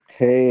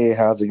Hey,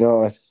 how's it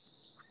going?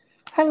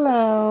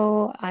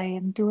 Hello, I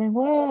am doing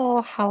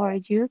well. How are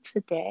you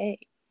today?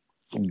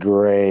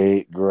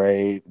 Great,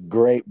 great,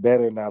 great.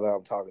 Better now that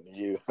I'm talking to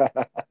you.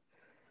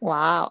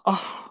 Wow.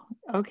 Oh,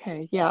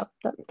 okay. Yeah,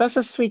 that's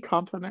a sweet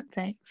compliment.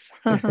 Thanks.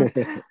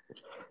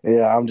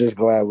 Yeah, I'm just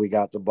glad we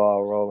got the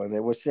ball rolling.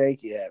 It was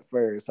shaky at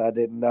first. I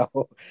didn't know.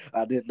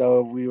 I didn't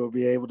know if we would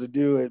be able to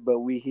do it, but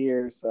we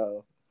here,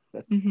 so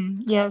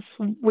Yes,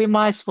 we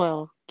might as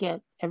well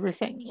get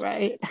everything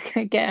right.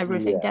 Get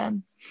everything yeah.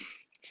 done.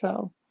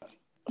 So,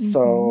 hmm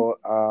So,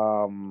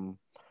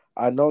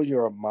 I know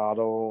you're a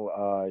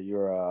model.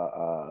 You're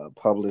a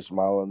published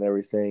model and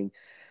everything.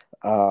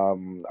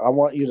 I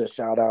want you to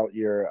shout out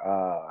your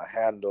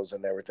handles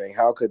and everything.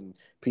 How can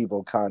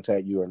people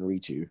contact you and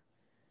reach you?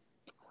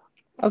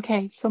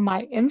 Okay, so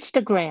my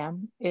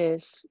Instagram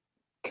is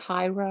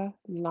Kyra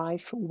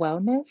Life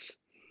Wellness.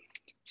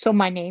 So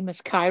my name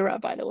is Kyra,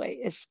 by the way.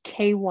 It's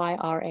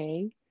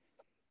Kyra,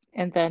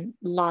 and then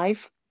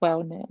Life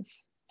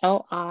Wellness,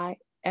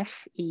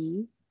 Life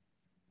Wellness.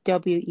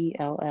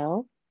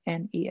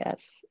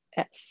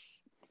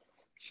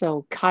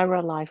 So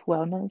Kyra Life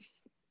Wellness.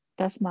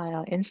 That's my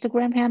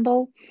Instagram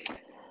handle.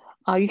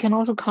 You can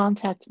also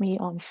contact me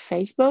on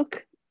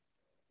Facebook.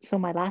 So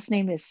my last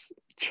name is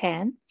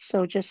Chan.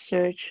 So just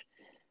search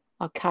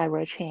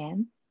Kyra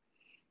Chan.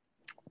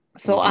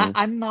 So Hmm.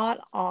 I'm not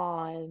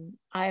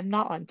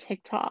on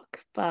TikTok,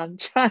 but I'm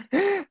trying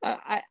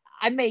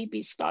I may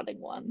be starting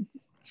one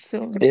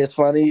soon. It's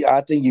funny.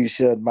 I think you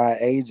should. My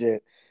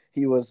agent,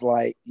 he was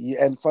like,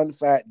 and fun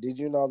fact, did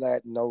you know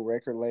that no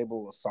record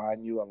label will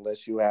sign you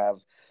unless you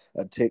have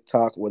a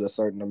TikTok with a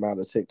certain amount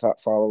of TikTok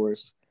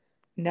followers?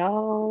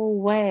 No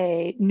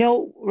way.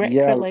 No record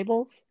Yeah,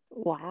 labels?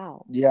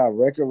 Wow. yeah,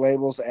 record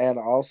labels and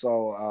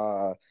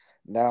also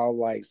now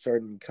like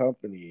certain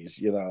companies,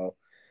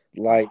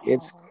 like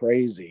it's Oh.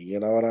 crazy, you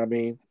know what I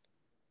mean?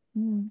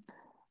 Hmm.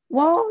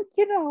 Well,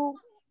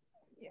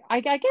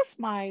 I guess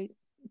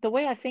the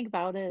way I think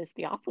about it is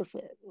the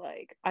opposite.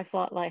 Like I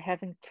thought like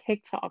having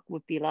TikTok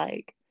would be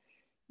like,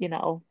 you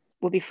know,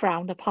 would be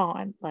frowned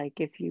upon, like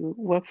if you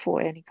work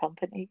for any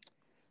company.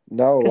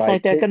 No, Because like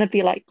like they're Tik gonna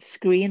be like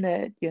screen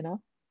it.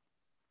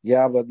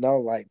 yeah, but no,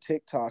 like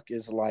TikTok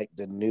is like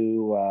the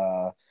new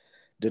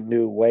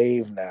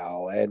wave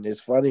now, and it's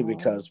funny Oh.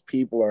 because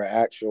people are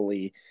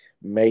actually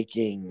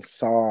making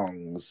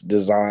songs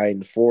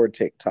designed for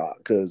TikTok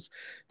because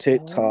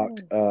TikTok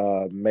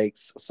Oh.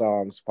 makes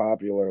songs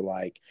popular.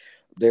 Like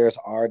there's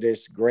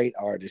artists, great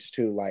artists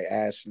too, like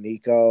Ash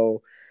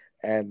Nico,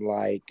 and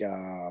like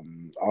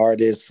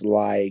artists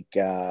like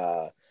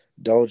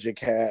Doja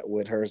Cat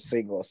with her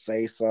single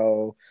 "Say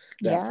So."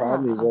 That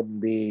probably Yeah. wouldn't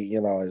be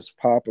as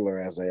popular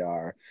as they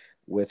are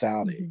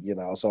without it.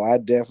 Hmm. So I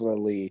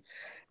definitely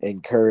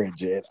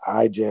encourage it.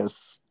 I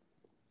just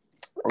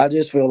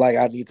feel like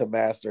I need to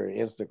master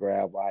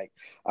Instagram. Like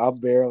I'm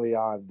barely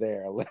on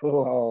there, let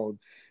alone,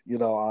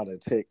 on a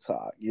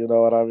TikTok. You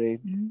know what I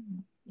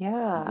mean?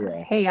 Yeah.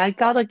 Yeah. Hey, I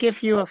gotta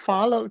give you a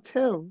follow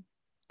too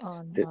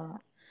on It, uh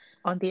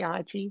on the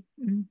IG.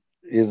 Mm.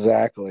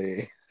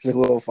 exactly.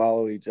 We'll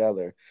follow each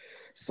other.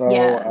 So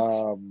Yes.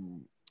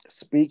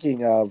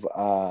 speaking of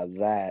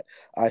that,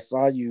 I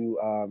saw you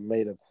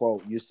made a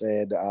quote. You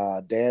said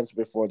dance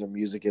before the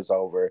music is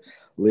over,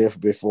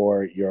 live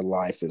before your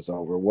life is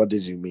over. What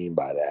did you mean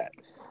by that?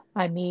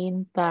 I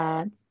mean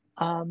that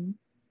um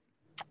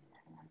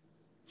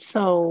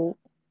so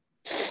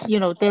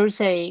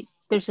there's a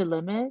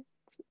limit,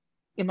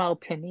 in my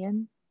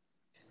opinion,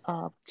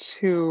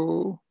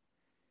 to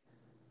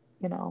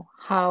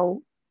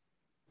how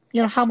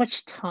how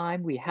much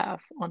time we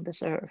have on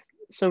this earth.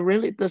 So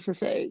really this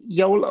is a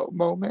YOLO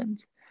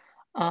moment.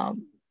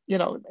 Um,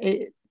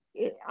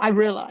 I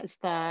realize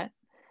that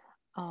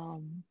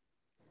um,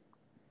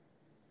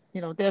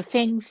 there are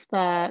things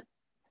that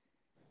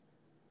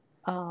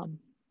um,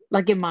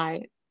 like in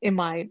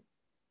my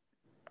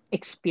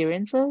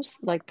experiences,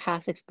 like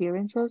past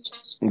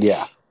experiences,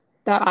 Yeah.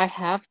 that I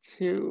have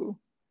to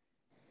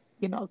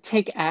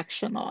take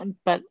action on,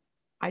 but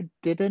I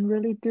didn't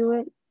really do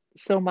it.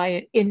 So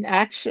my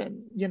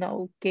inaction,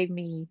 gave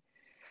me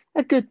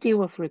a good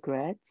deal of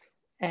regrets.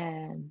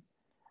 And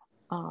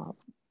uh,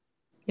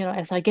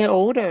 as I get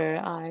older,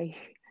 I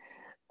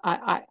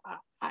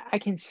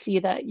can see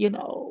that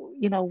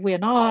we're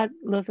not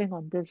living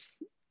on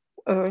this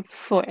earth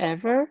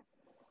forever.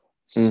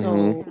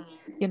 Mm-hmm. So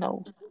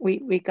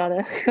we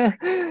gotta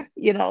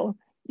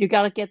you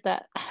gotta get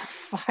that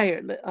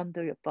fire lit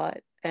under your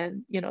butt,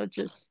 and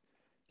just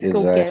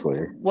go get Exactly.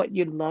 what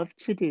you love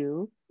to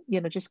do.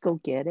 Just go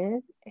get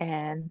it.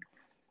 And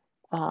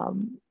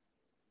um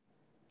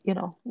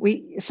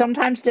we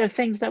sometimes there are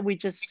things that we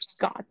just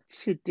got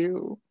to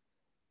do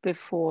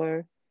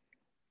before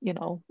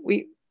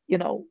we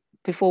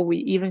before we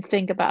even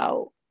think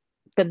about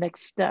the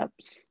next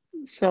steps.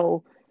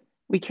 So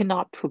we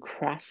cannot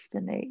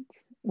procrastinate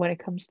when it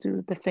comes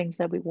to the things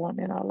that we want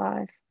in our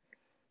life.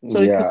 So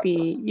it could Yeah.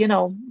 be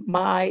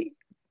my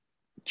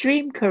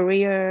dream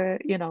career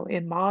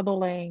in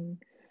modeling,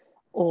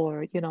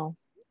 or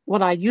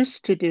what I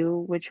used to do,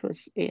 which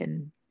was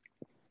in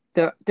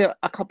there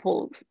a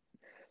couple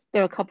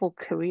there are a couple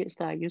careers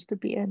that I used to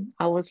be in.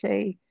 I was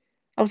a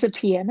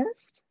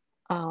pianist,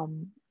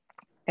 um,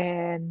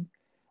 and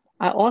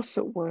I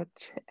also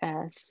worked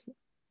as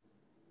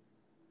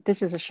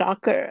this is a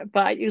shocker,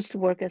 but I used to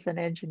work as an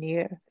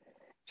engineer.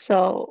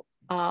 So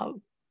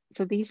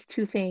so these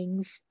two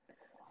things,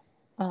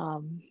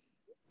 um,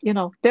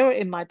 they were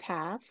in my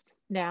past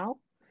now,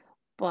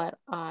 but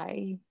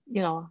I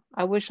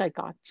wish I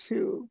got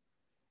to,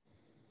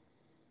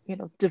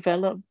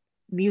 develop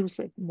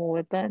music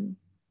more than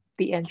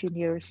the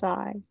engineer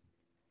side.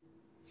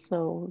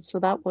 So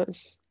that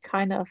was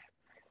kind of,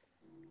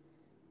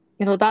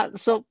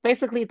 so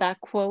basically that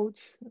quote,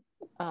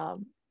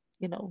 um,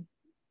 you know,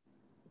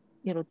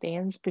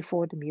 dance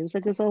before the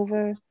music is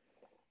over,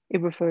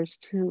 it refers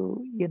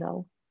to,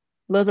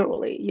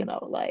 literally,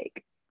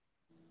 like,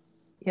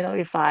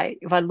 if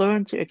I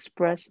learn to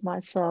express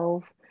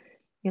myself,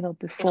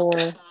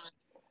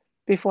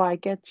 before I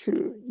get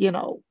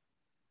to,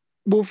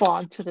 move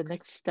on to the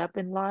next step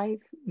in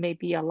life,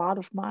 maybe a lot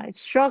of my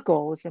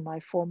struggles in my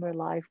former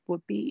life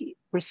would be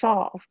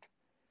resolved.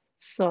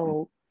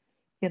 So,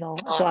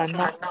 so I'm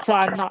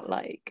not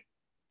like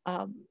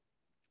um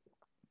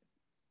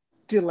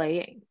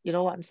delaying, you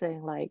know what I'm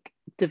saying? Like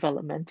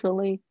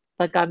developmentally.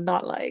 Like I'm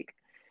not like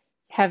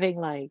having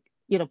like,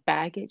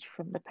 baggage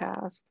from the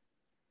past.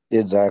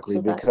 Exactly,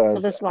 So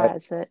because that's why I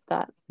said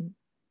that.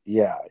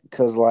 yeah,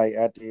 because like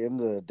at the end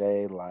of the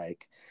day,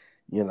 like,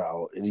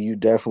 you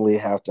definitely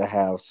have to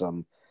have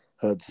some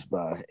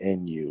chutzpah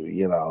in you,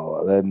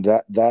 and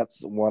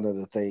that's one of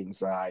the things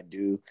that I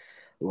do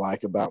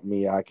like about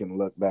me. I can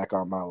look back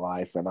on my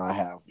life and I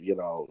have,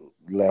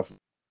 left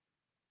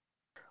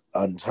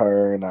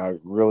unturned. I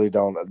really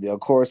don't. Of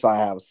course, I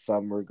have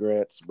some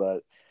regrets,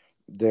 but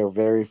they're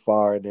very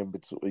far and in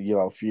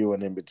between, few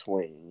and in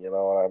between. You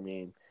know what I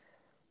mean?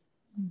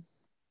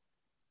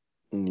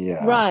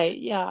 Yeah, Right.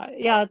 Yeah.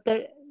 Yeah.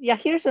 Yeah.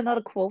 Here's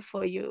another quote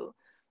for you.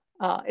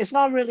 It's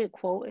not really a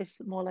quote.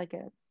 It's more like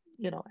a,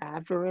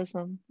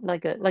 aphorism,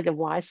 like a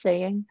wise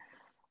saying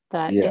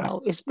that, yeah.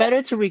 it's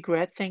better to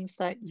regret things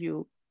that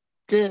you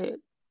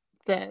did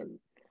than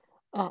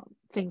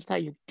things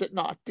that you did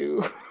not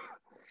do.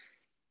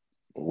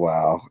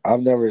 Wow,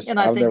 And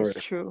I I've think never,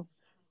 it's true.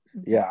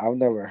 Mhm. yeah, I've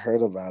never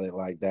heard about it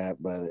like that,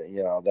 but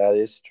that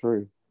is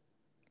true.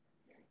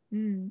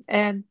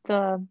 And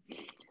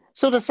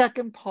so the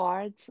second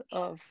part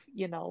of,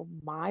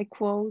 my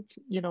quote,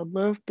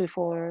 live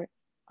before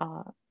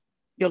uh,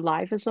 your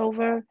life is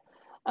over,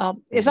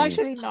 it's Hmm.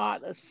 actually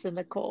not a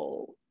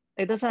cynical,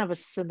 it doesn't have a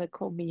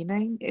cynical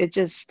meaning. It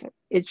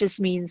just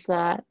means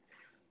that,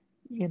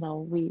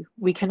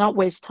 we cannot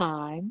waste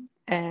time,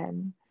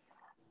 and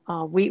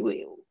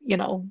we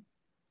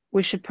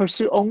we should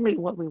pursue only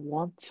what we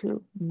want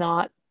to,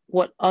 not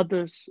what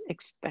others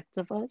expect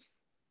of us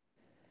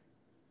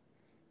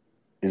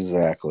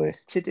Exactly.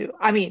 to do.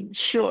 I mean,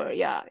 sure,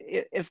 yeah,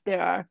 if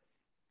there are,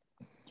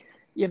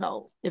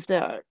 if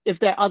there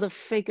are other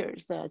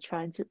figures that are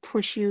trying to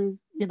push you,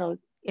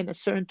 in a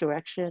certain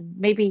direction,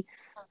 maybe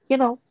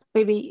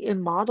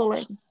in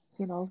modeling,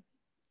 you know,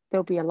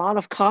 there'll be a lot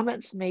of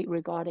comments made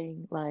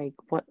regarding like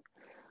what,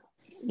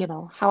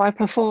 how I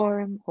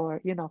perform,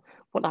 or,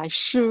 what I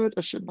should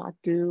or should not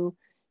do.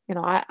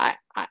 I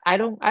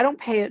don't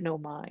pay it no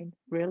mind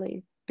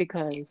really,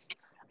 because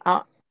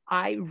uh,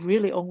 I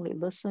really only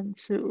listen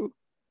to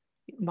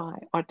my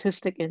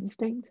artistic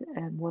instinct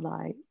and what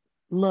I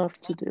love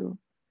to do.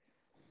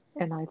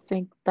 And I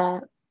think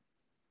that,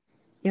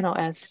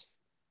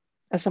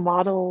 as a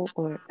model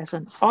or as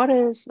an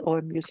artist or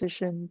a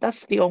musician,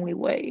 that's the only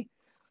way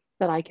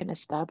that I can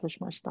establish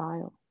my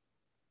style,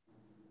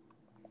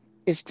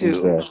 is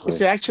Exactly.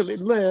 to actually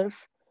live,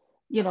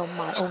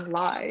 my own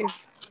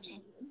life,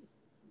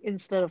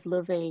 instead of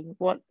living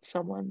what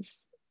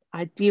someone's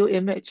ideal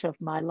image of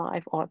my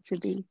life ought to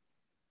be.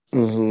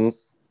 Hmm.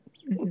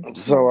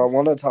 So Yeah. I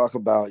want to talk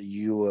about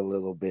you a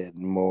little bit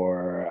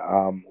more.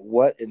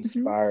 What hmm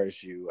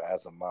inspires you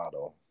as a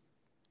model?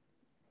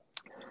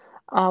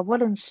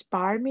 what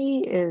inspired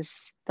me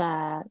is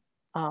that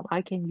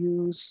I can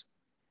use,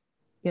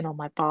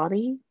 my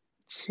body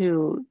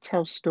to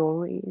tell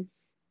stories,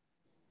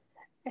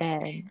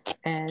 and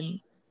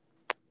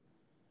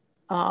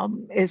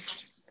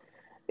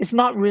it's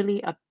not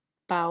really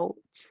about,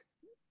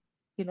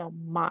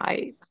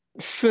 my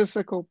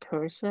physical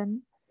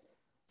person,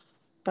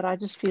 but I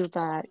just feel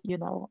that,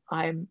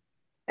 I'm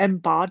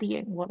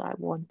embodying what I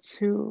want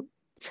to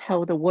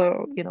tell the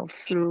world,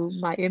 through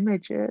my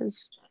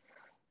images.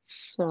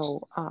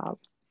 So,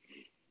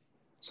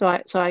 so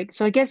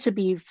I get to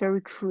be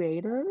very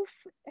creative,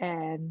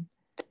 and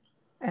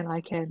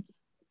I can,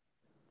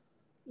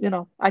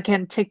 I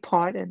can take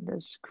part in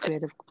this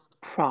creative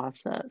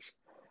process.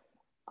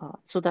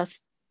 So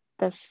that's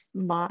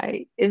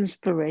my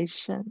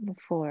inspiration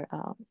for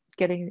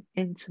getting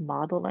into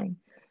modeling.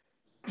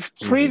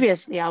 Hmm.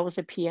 Previously, I was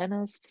a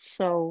pianist,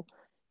 so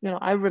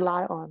I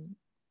rely on,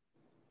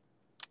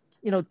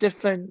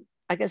 different,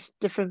 I guess,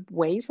 different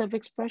ways of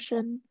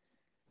expression.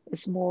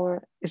 It's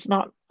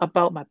not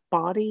about my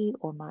body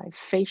or my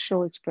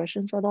facial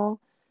expressions at all,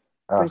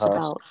 but it's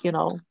Uh-huh.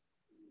 about,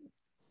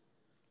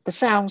 the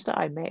sounds that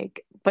I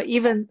make. But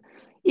even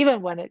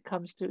when it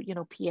comes to,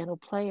 piano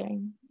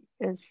playing,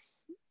 is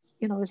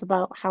it's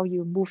about how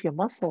you move your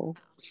muscle.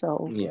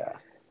 Yeah.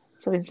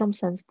 So in some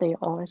sense they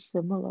are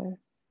similar.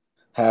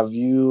 Have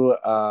you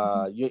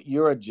Mhm.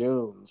 you're a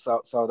June,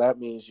 so that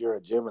means you're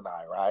a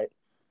Gemini, right?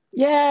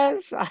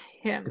 Yes, I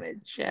am a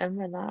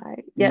Gemini.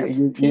 You Yes,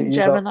 you you, Team you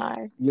know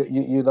Gemini.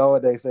 you know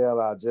what they say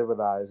about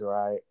Geminis,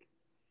 right?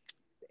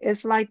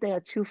 It's like they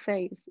are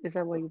two-faced. Is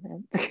that what you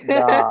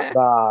Nah, meant?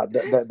 nah,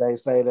 they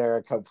say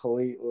they're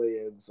completely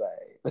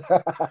insane.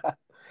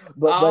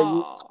 But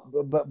you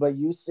Oh. but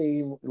you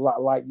seem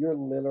like you're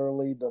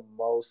literally the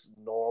most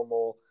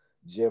normal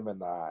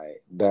Gemini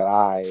that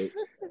I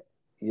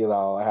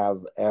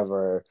have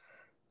ever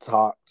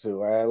talked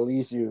to, or at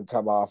least you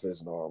come off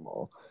as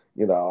normal.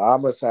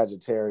 I'm a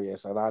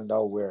Sagittarius, and I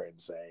know we're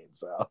insane.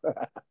 So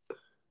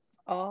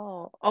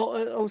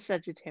Oh,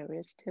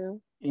 Sagittarius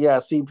too. yeah,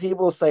 see,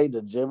 people say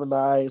the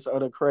Geminis are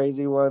the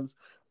crazy ones.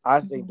 I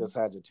think the Hmm.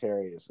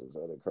 Sagittariuses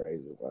are the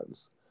crazy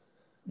ones.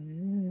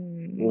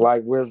 Mm.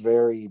 Like we're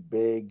very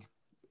big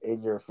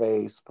in your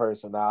face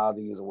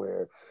personalities.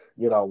 We're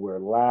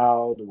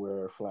loud,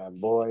 we're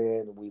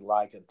flamboyant, we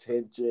like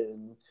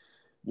attention.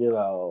 You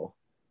know,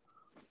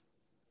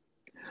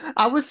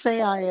 I would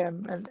say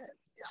I'm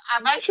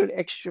actually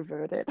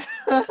extroverted.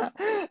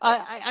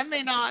 I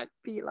may not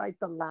be like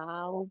the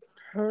loud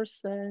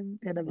person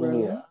in a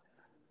room, yeah,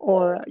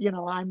 or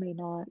I may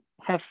not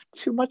have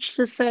too much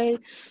to say,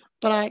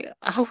 but I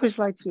always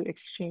like to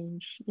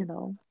exchange,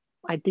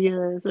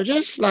 ideas or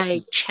just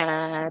like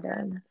chat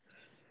and,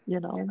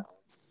 you know,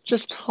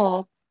 just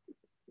talk,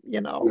 yeah,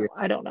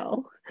 I don't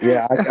know,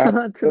 yeah. I to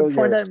the feel point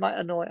your that it might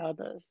annoy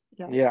others.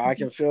 Yeah. Yeah, I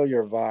can feel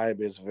your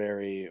vibe is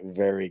very,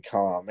 very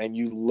calm, and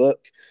you look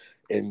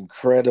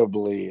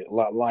incredibly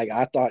like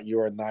I thought you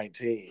were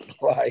 19.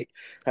 Like,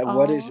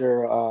 what is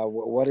Uh,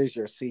 what is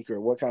your secret?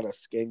 What kind of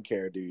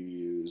skincare do you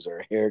use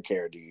or hair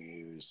care do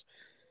you use?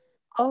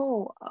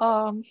 oh,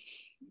 um,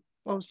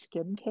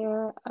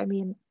 skincare. I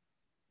mean,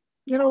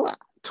 you know,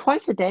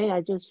 twice a day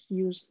I just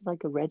use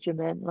like a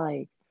regimen,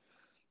 like,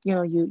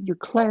 you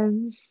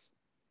cleanse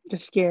the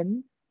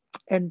skin,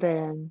 and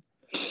then,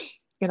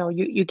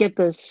 you get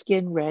the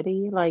skin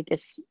ready, like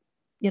it's,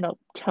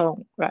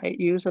 tone, right?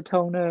 You use a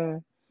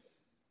toner,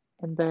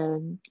 and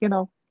then,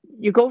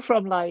 you go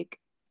from like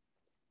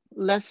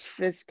less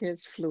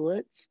viscous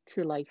fluids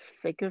to like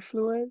thicker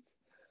fluids.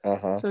 Uh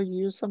huh. So you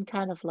use some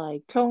kind of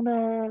like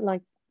toner,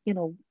 like, you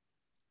know,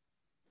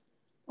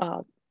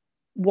 uh,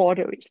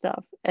 watery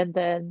stuff, and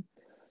then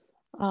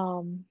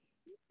um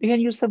you can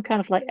use some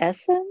kind of like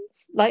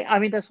essence. Like, I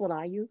mean, that's what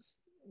I use.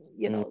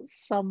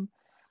 Some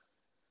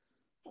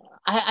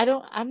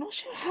I'm not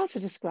sure how to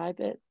describe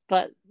it,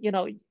 but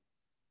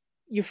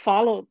you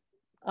follow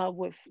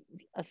with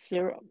a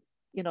serum.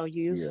 You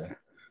Yeah.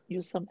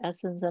 use some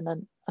essence and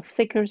then a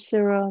thicker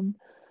serum,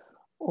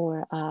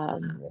 or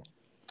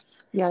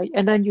yeah,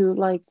 and then you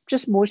like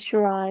just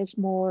moisturize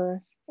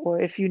more, or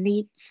if you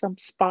need some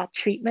spot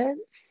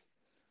treatments,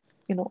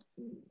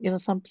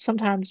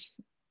 sometimes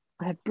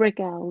I have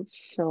breakouts,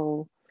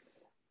 so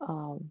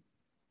um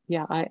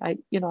yeah, I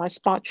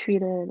spot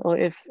treat it, or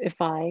if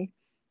I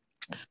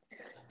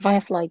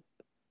have like,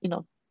 you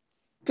know,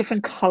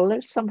 different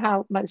colors,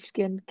 somehow my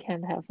skin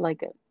can have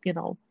like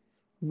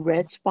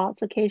red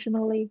spots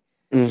occasionally.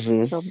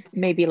 Mm-hmm. So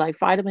maybe like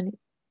vitamin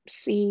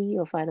C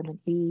or vitamin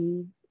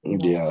E,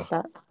 Yeah.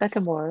 that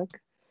can work.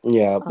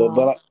 Yeah,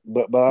 Uh,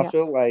 but I yeah.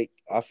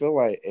 feel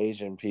like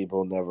Asian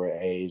people never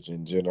age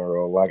in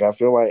general. Like I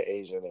feel like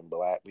Asian and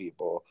Black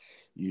people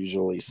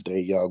usually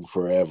stay young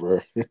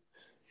forever.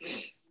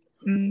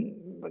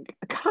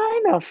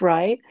 Kind of,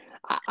 right?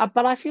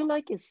 But I feel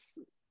like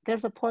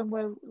there's a point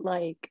where,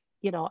 like,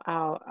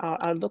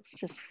 our looks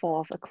just fall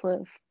off a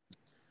cliff.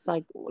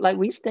 Like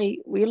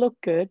we look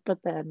good, but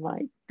then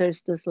like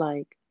there's this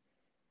like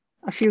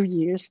a few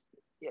years,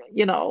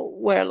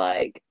 where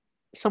like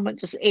someone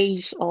just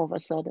aged all of a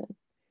sudden.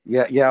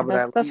 Yeah, yeah, And but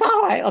that's at that's least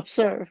how I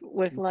observe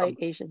with like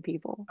Asian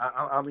people.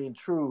 I mean,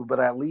 true, but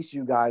at least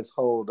you guys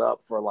hold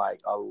up for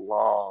like a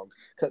long,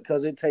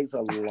 because it takes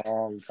a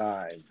long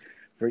time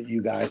for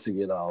you guys to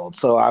get old.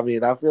 So I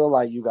mean, I feel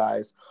like you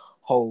guys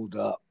hold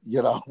up,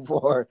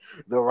 for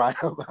the right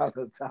amount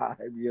of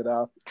time.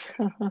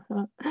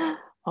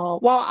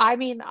 Well, I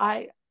mean,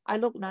 I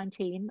look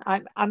 19.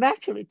 I'm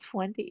actually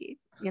 20.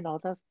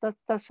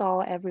 That's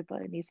all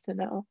everybody needs to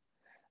know.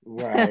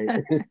 Right.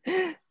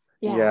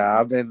 Yeah. Yeah,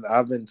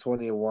 I've been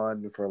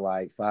 21 for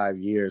like 5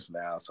 years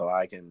now, so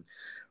I can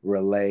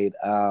relate.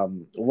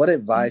 What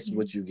advice Hmm.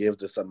 would you give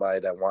to somebody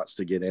that wants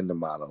to get into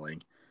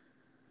modeling?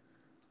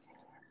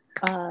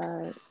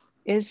 Uh,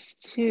 is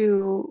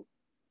to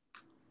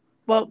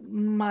Well,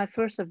 my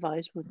first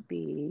advice would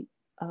be,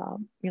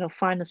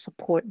 find a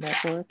support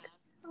network.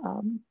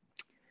 Um,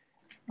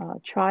 uh,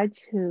 try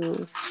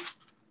to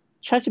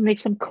try to make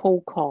some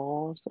cold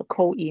calls or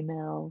cold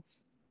emails.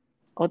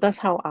 Or that's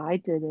how I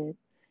did it.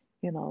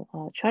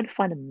 try to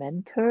find a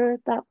mentor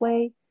that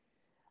way.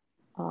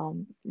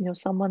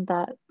 Someone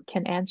that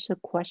can answer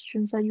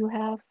questions that you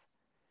have.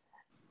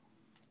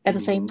 At the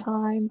same Hmm.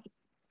 time,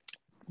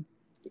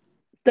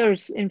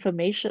 there's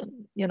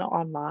information,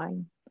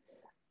 online.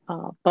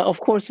 But of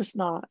course, it's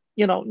not,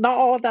 not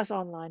all that's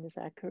online is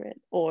accurate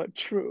or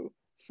true.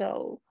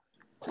 So,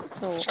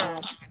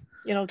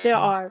 there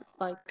are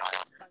like,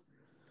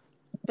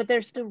 but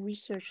there's still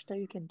research that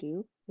you can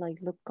do, like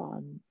look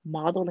on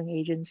modeling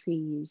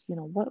agencies,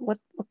 what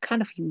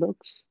kind of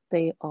looks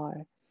they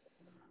are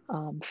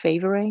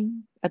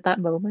favoring at that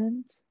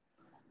moment.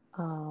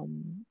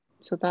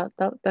 So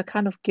that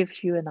kind of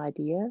gives you an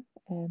idea,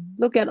 and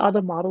look at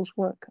other models'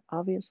 work,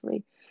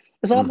 obviously.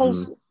 It's Hmm.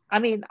 almost, I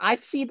mean, I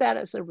see that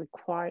as a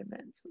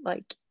requirement.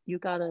 Like you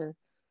gotta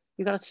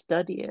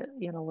study it,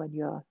 when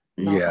you're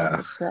not on Yeah,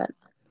 the set.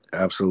 Like you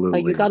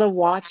absolutely. gotta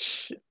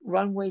watch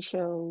runway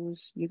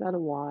shows, you gotta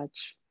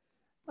watch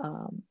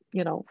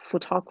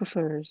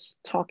photographers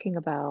talking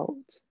about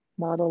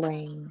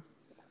modeling.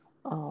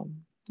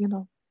 You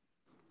know,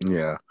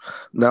 Yeah.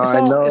 Now it's I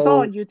all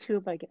know. on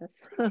YouTube, I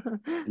guess.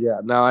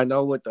 Yeah. Now I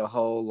know with the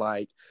whole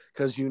like,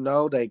 because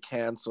they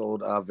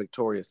canceled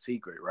Victoria's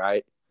Secret,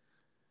 right?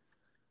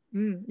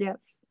 Yes.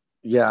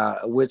 Yeah,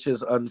 which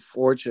is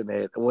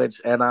unfortunate.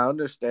 Which, and I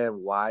understand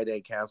why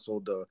they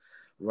canceled the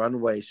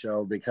runway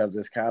show because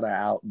it's kind of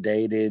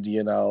outdated.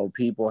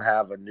 People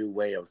have a new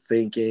way of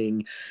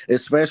thinking,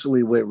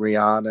 especially with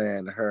Rihanna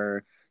and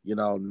her,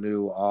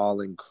 new all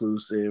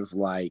inclusive.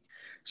 Like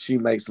she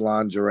makes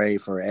lingerie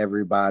for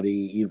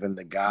everybody, even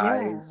the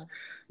guys.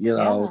 Yeah.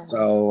 Yeah.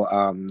 So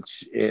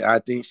I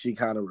think she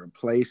kind of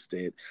replaced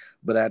it,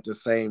 but at the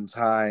same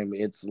time,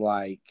 it's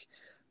like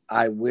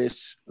I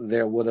wish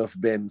there would have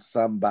been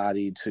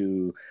somebody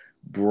to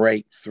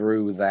break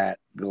through that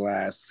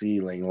glass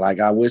ceiling. Like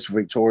I wish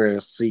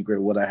Victoria's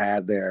Secret would have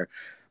had their,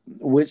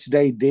 which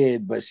they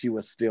did, but she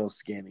was still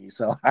skinny.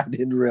 So I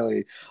didn't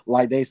really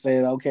like. They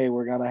said, okay,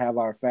 we're gonna have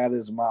our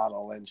fattest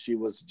model, and she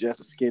was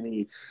just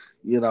skinny,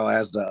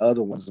 as the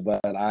other ones.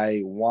 But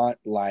I want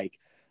like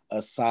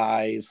a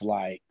size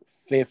like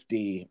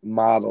 50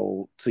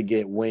 model to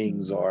get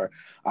wings, Mm. or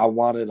I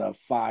wanted a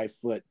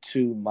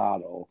 5'2"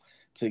 model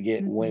to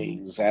get Hmm.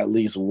 wings at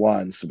least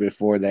once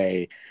before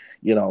they,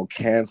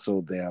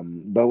 canceled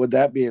them. But with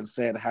that being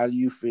said, how do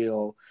you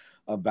feel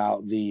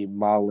about the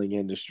modeling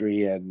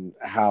industry and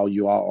how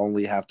you all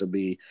only have to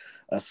be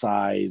a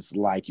size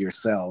like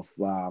yourself?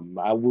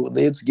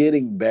 It's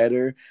getting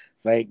better,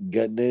 thank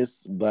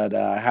goodness. But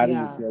how do you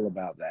Yeah. feel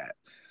about that?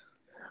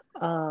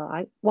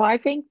 I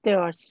think there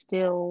are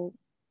still,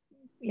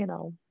 you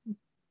know,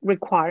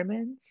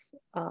 requirements.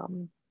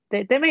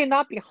 They may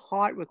not be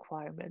hard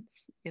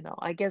requirements,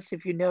 I guess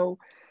if you know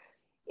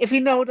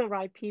the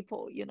right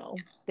people,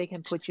 they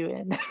can put you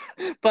in.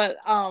 But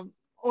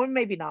or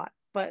maybe not.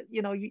 But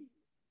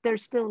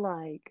there's still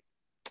like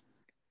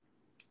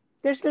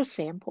there's still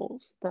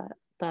samples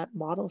that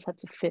models have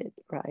to fit,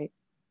 right?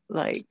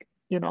 Like,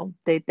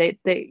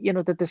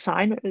 the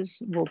designers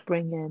will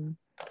bring in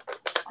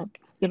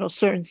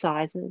certain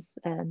sizes,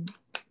 and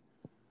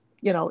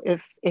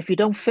if you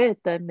don't fit,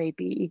 then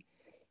maybe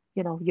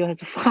you have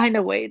to find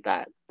a way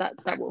that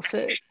will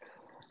fit.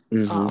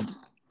 Hmm. Um,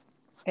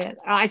 and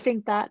I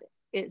think that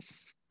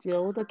is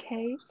still the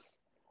case.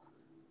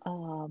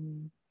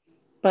 Um,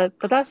 but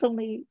that's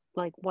only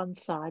like one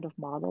side of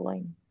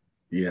modeling.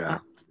 Yeah.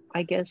 I,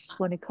 I guess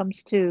when it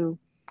comes to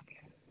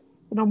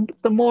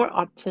the more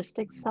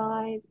artistic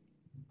side,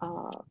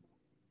 uh,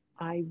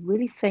 I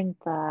really think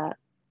that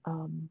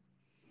um,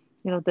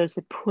 there's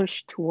a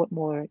push toward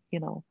more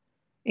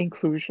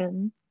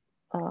inclusion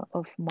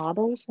of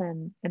models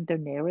and their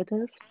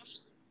narratives,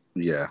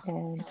 Yeah.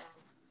 and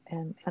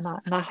and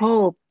I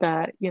hope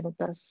that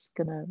that's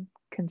gonna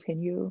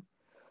continue.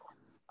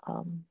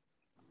 Um,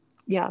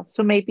 yeah,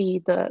 so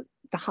maybe the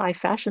high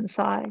fashion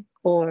side,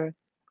 or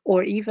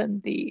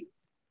even the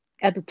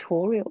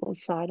editorial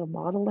side of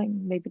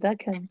modeling, maybe that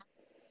can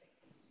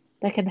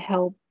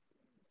help,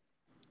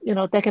 you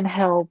know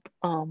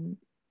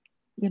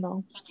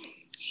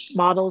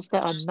models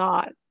that are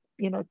not,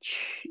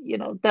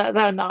 that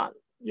are not,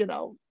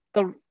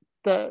 the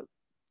the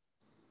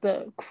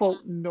the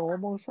quote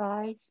normal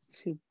size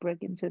to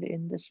break into the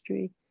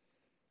industry.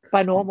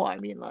 By normal, I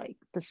mean like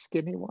the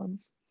skinny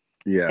ones.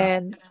 Yeah.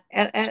 And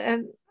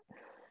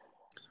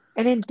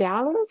in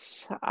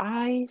Dallas,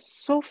 I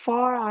so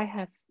far I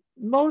have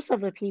most of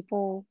the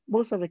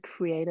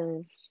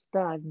creatives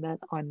that I've met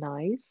are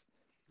nice.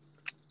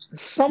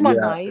 Some are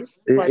Yeah. nice,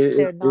 It, but it,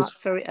 they're not it's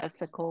very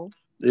ethical.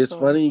 It's So,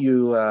 funny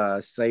you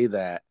say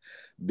that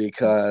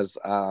because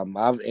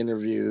I've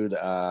interviewed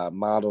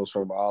models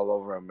from all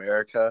over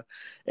America,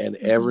 and mhm,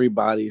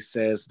 everybody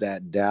says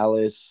that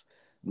Dallas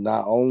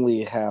not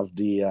only have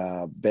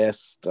the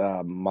best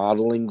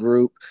modeling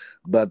group,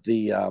 but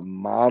the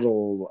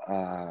model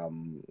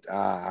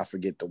I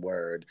forget the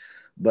word,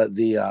 but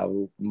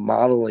the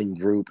modeling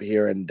group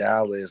here in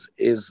Dallas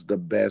is the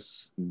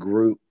best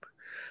group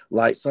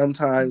Like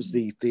sometimes Mhm.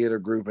 the theater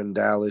group in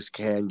Dallas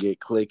can get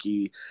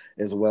clicky,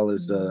 as well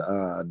as the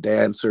Mhm.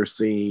 dancer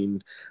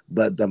scene,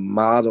 but the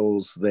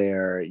models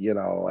there, you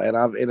know, and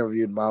I've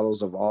interviewed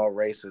models of all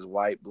races,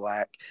 white,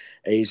 black,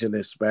 Asian,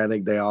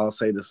 Hispanic. They all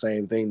say the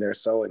same thing. They're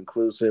so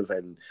inclusive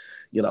and,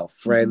 you know, Mhm.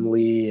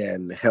 friendly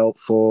and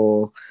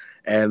helpful.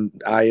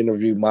 And I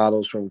interviewed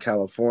models from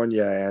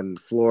California and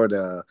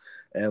Florida,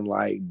 and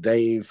like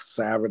they've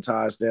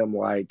sabotaged them.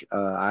 Like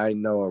I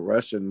know a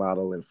Russian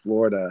model in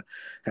Florida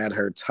had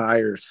her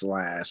tire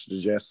slashed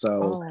just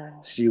so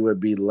Oh. she would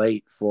be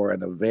late for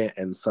an event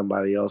and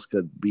somebody else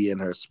could be in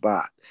her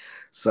spot.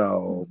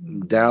 So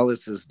Mhm.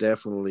 Dallas is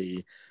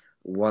definitely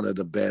one of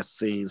the best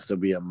scenes to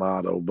be a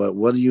model. But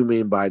what do you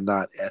mean by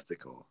not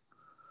ethical?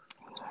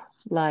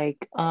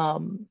 Like,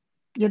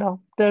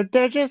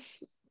 they're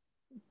just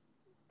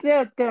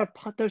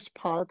there's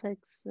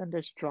politics and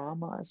there's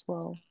drama as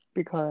well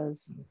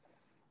because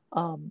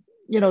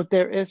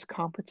there is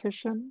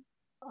competition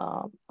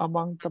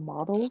among the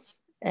models,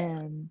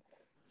 and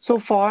so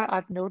far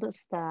I've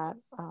noticed that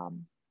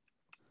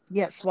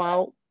yes,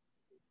 while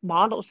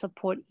models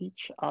support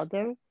each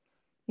other,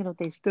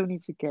 they still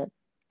need to get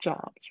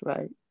jobs,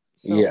 right?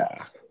 So,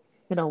 Yeah,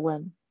 you know,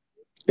 when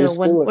it's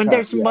still a when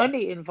there's yeah.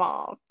 money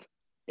involved,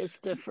 it's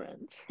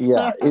different.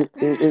 Yeah,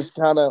 it's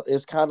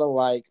kind of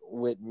like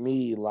with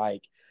me,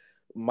 like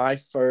my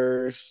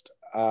first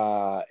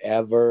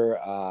ever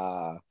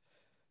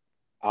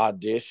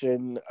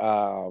audition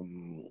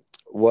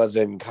was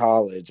in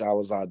college. I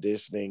was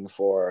auditioning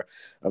for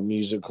a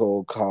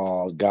musical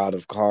called God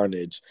of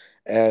Carnage,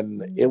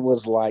 and it Mm,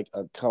 was like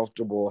a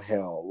comfortable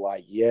hell.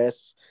 Like,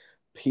 yes,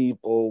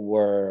 people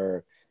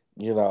were,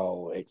 you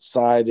know,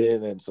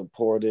 excited and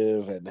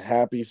supportive and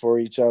happy for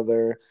each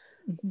other,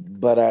 mhm,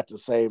 but at the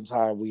same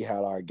time we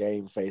had our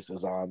game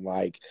faces on.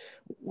 Like,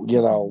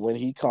 you know, mhm. when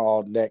he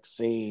called next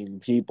scene,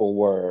 people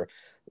were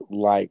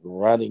like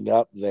running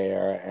up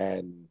there,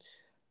 and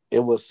it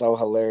was so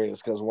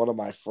hilarious because one of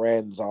my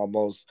friends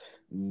almost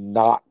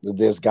knocked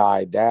this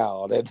guy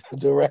down, and the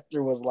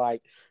director was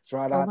like,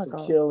 try Oh not my to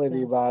God, kill yeah.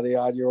 anybody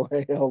on your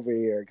way over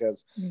here,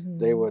 because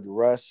they Hmm. would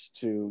rush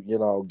to, you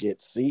know,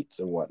 get seats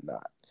and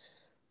whatnot.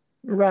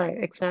 Right,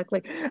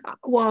 exactly.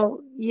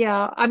 Well,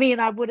 yeah, I mean,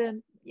 I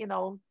wouldn't,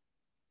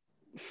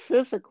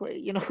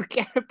 physically,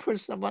 get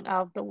push someone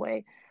out of the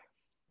way.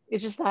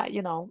 It's just that,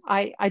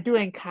 I do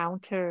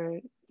encounter,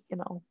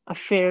 a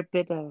fair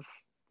bit of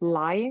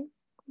lying,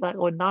 like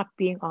or not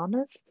being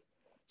honest.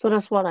 So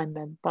that's what I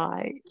meant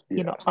by,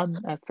 Yeah,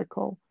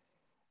 unethical.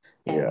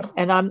 yeah.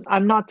 And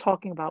I'm not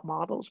talking about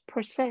models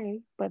per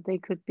se, but they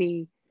could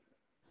be,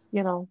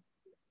 you know,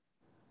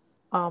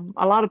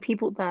 a lot of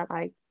people that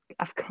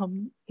I've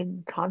come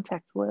in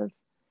contact with.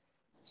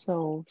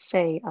 So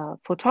say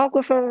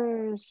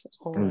photographers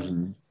or,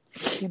 Hmm.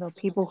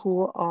 people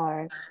who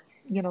are,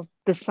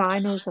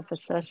 designers of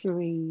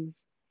accessories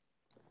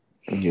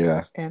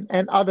Yeah,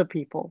 and other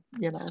people,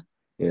 yeah.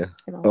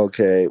 you know,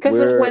 Okay, because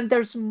we're when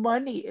there's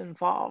money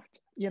involved,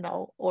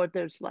 or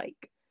there's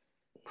like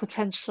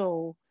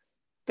potential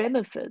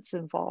benefits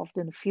involved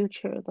in the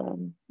future,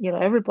 then,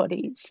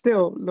 everybody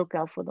still look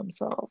out for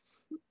themselves.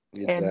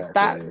 And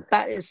that exactly.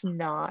 that is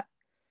not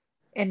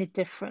any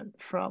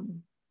different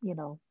from,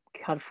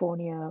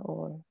 California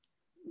or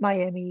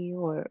Miami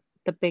or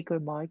the bigger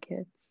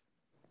markets.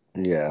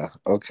 Yeah,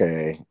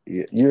 okay.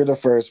 You're the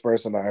first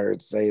person I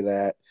heard say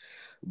that,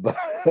 but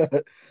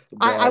I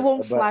but won't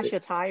but slash your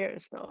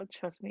tires though,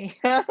 trust me.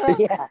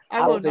 yeah, I I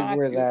will don't think not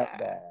we're do that that.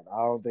 bad.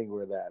 I don't think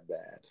we're that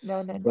bad.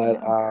 No, no, no,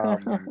 But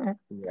no.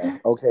 yeah.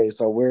 Okay,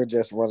 so we're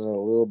just running a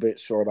little bit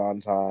short on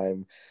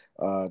time.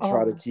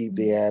 Try to Oh, keep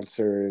the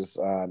answers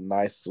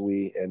nice,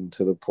 sweet, and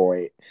to the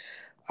point.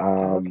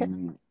 okay.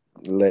 Um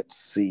let's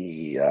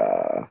see.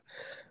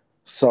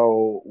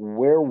 So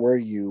where were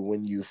you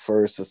when you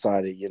first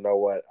decided, you know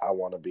what, I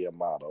want to be a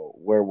model?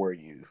 Where were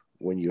you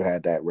when you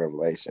had that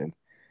revelation?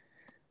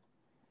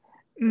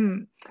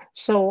 Mm.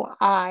 So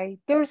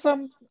there were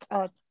some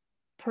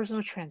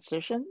personal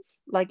transitions,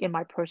 like in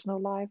my personal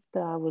life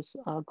that I was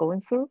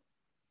going through.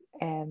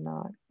 And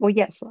well,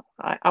 yes,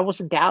 I was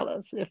in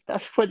Dallas, if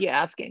that's what you're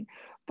asking.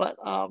 But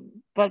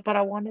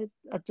I wanted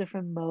a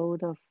different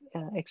mode of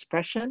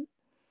expression.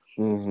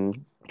 Hmm.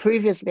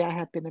 Previously, I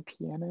had been a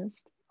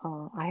pianist.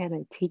 I had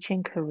a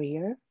teaching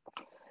career,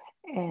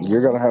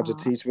 You're and gonna have to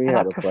teach me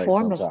how I to play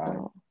perform as sometime.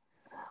 well.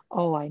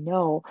 Oh, I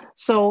know.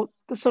 So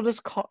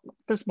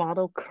this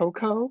model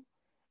Coco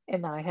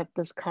and I have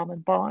this common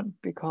bond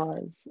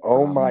because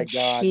Oh my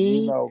God, you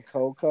she know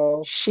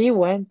Coco? she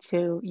went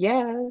to,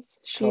 yes,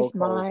 she's Coco's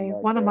my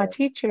my one of my girl.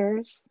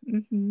 teachers.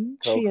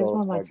 She is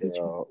one Coco's of my my teachers.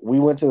 girl. We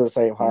went to the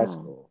same high Yeah.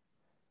 school.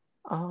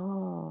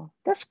 Oh,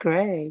 that's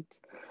great.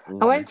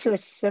 I Hmm. went to a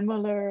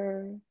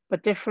similar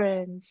but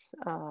different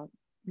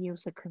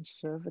music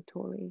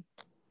conservatory,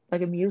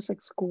 like a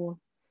music school.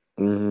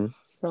 Hmm.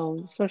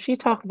 So she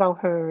talked about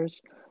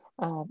hers.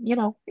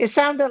 It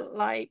sounded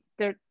like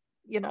there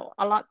are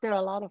a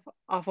lot of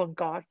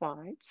avant-garde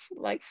vibes,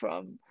 like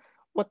from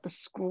what the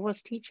school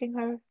was teaching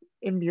her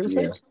in Yeah.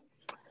 music.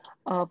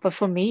 But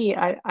for me,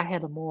 I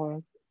had a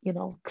more,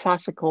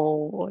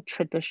 classical or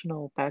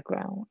traditional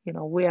background.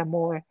 We are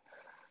more,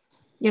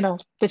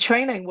 the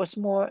training was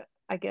more,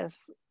 I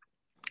guess,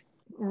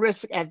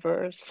 risk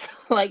adverse.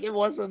 Like it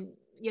wasn't,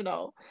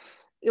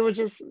 it was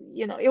just,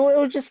 it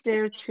was just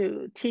there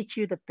to teach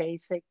you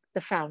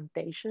the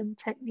foundation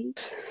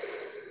techniques,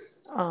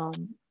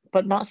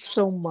 but not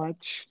so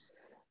much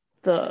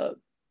the,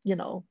 you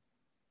know,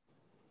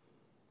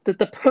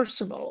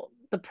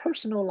 the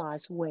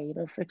personalized way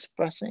of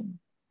expressing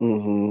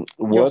Hmm.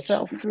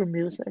 yourself through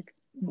music.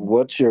 Mhm.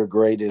 What's your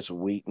greatest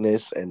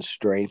weakness and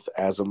strength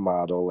as a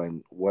model,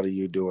 and what are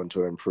you doing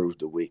to improve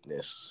the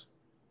weakness?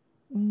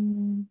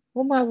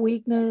 Well, my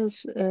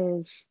weakness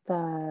is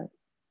that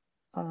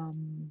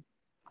um,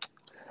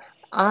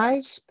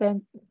 I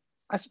spent,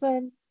 I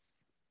spent,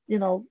 you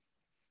know,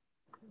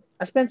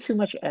 I spent too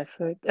much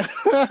effort.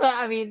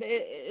 I mean,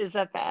 is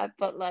that bad?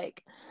 But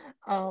like,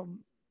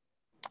 um,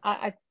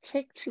 I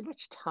take too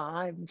much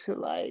time to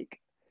like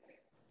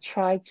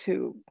try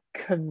to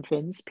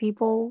convince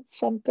people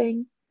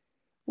something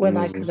when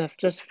I Hmm. could have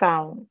just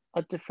found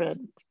a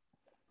different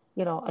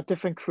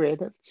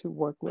creative to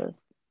work with.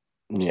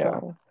 Yeah,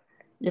 So,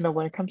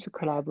 when it comes to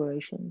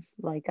collaborations,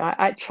 like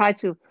I try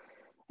to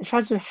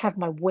have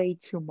my way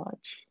too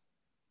much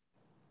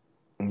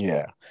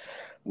yeah,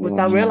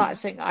 without mm,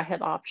 realizing I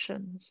had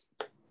options.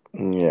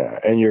 yeah.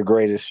 And your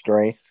greatest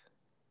strength?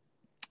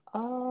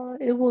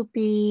 It would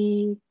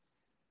be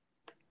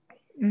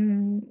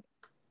mm,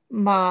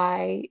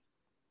 my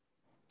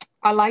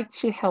I like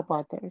to help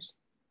others.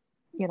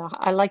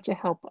 I like to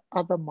help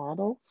other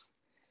models.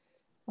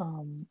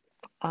 Um,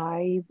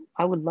 I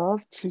would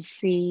love to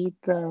see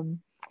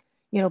them,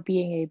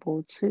 being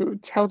able to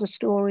tell the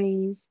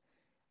stories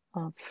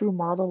through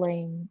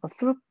modeling or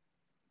through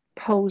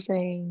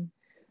posing.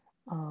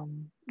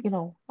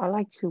 I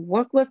like to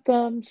work with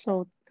them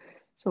so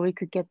we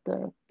could get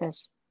the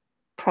best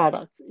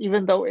product,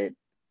 even though it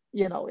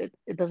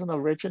doesn't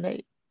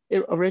originate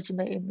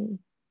in me.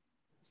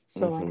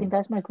 So I Hmm. think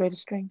that's my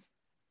greatest strength.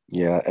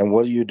 Yeah, and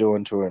what are you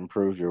doing to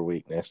improve your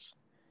weakness?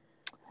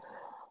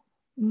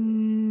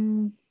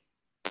 Mm,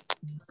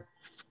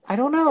 I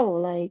don't know,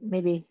 like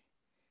maybe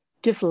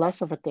give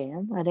less of a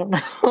damn. I don't know.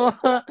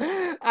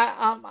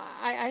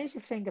 I need to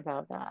think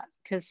about that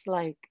because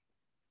like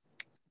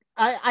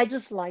I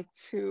just like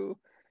to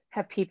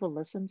have people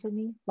listen to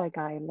me. Like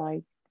I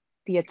like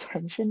the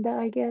attention that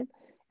I get,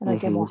 and I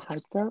get more Hmm.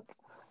 hyped up.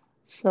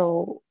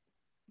 So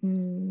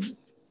mm,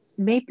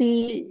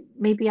 maybe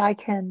I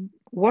can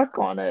work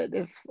on it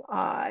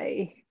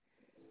I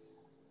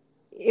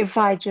if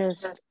I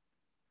just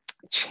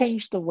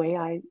change the way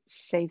I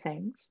say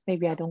things.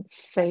 Maybe I don't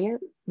say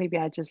it. Maybe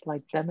I just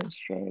like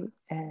demonstrate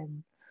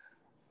and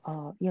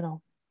you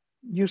know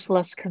use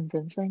less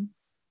convincing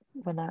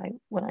when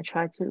I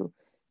try to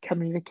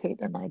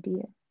communicate an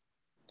idea.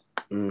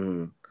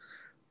 Hmm.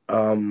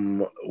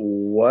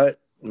 What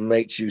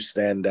makes you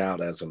stand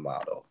out as a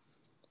model?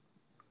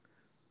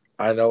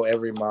 I know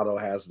every model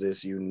has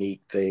this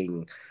unique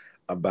thing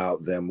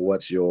about them.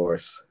 What's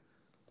yours?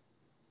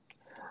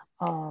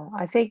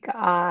 I think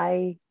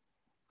I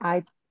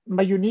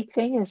my unique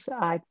thing is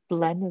I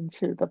blend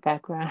into the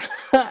background.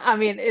 I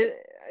mean,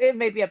 it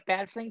may be a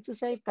bad thing to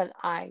say, but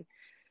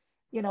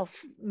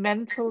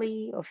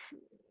mentally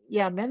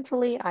yeah,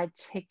 mentally I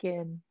take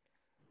in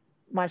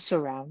my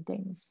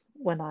surroundings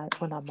when I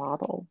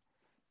model.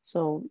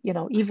 So,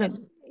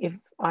 even if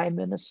I'm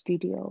in a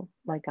studio,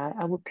 like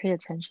I would pay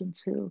attention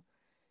to,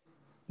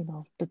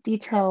 the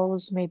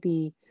details,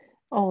 maybe,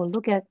 oh,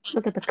 look at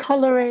the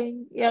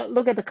coloring, yeah,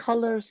 look at the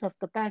colors of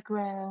the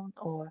background,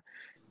 or,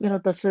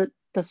 does it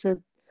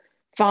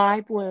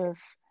vibe with,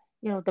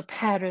 the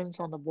patterns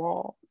on the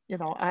wall.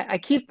 I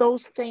keep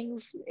those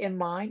things in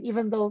mind,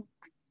 even though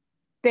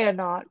they're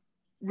not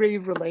really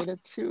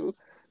related to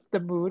the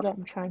mood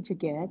I'm trying to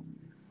get.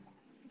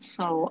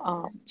 So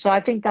I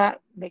think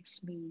that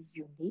makes me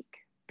unique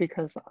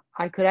because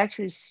I could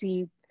actually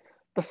see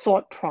the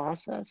thought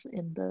process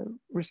in the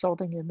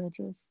resulting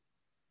images.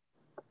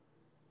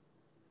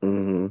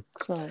 Hmm.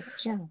 So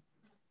yeah,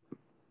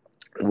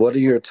 What are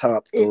your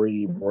top it.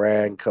 three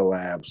brand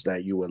collabs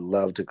that you would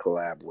love to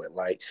collab with?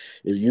 Like,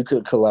 if you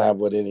could collab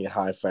with any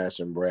high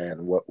fashion brand,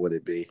 what would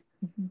it be?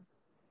 Mhm.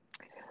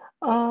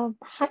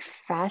 High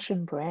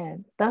fashion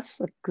brand. That's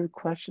a good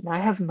question. I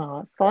have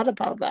not thought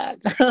about that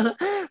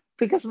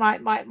because my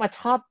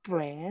top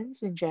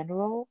brands in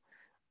general,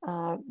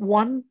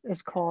 one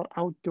is called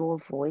Outdoor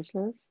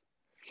Voices.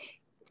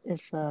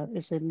 It's a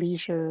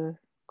leisure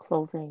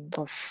clothing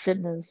or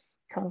fitness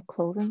kind of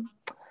clothing.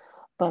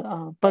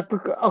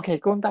 Okay,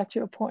 going back to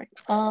your point.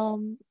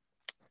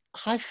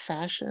 High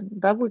fashion,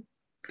 that would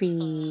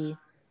be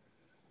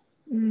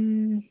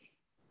mm,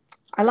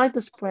 I like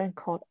this brand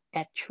called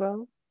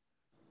Etro.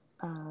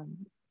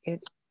 Um,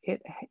 it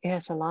it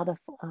has a lot of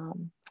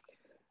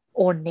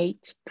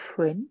ornate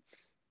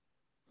prints,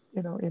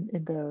 in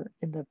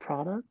the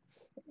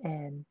products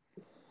and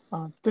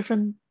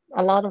different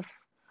a lot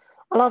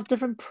of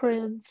different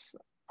prints.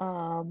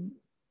 Um,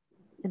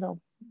 you know,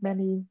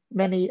 many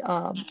many.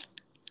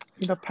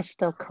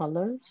 pastel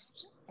colors,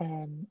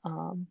 and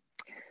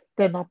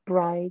they're not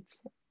bright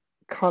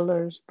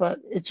colors, but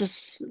it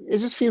just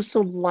feels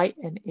so light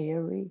and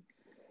airy.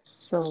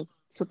 So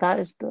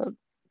that's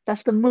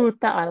the mood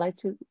that I like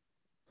to,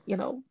 you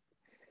know,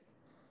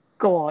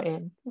 go all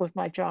in with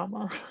my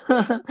drama.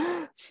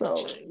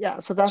 So yeah,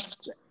 so that's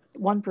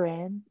one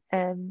brand.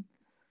 And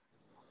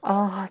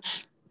uh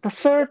the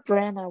third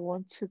brand I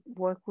want to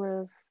work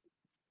with,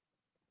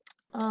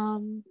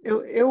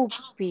 it'll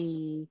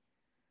be,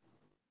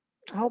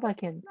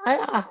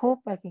 I hope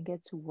I can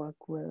get to work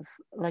with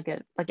like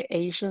an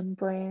Asian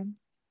brand.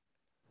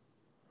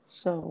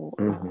 So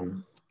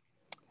Hmm.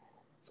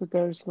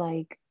 there's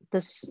like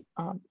this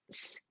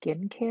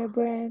skincare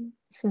brand,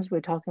 since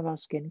we're talking about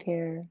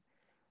skincare,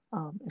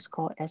 it's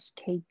called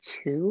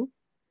SK-II.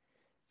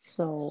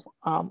 So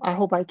I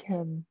hope I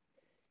can,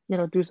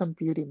 do some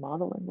beauty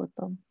modeling with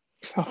them.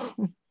 So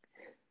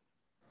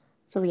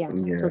so yeah,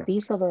 so Yeah.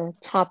 these are the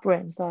top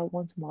brands that I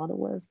want to model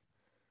with.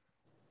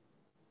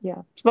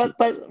 Yeah. But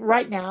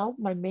right now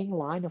my main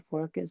line of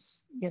work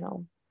is,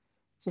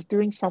 just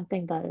doing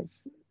something that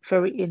is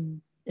very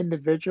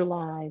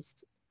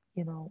individualized,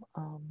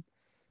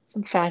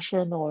 some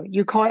fashion, or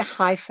you call it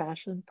high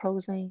fashion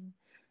posing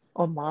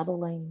or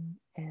modeling.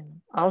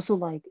 And I also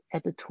like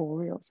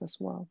editorials as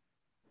well.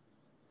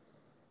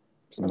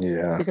 So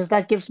Yeah. because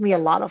that gives me a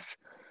lot of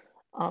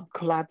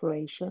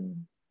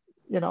collaboration,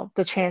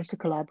 the chance to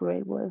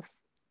collaborate with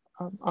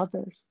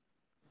others.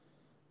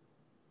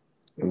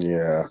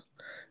 Yeah.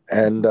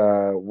 And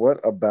Mhm, what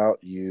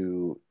about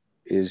you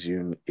is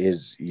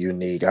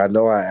unique? I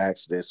know I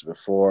asked this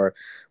before,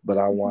 but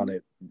I mhm.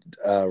 wanted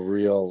a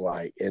real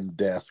like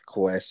in-depth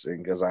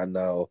question because I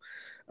know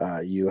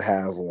you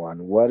have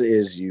one. What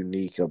is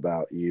unique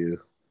about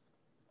you?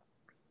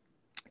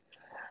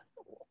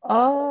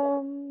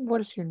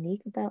 What is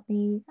unique about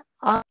me?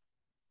 I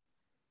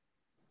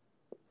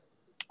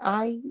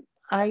I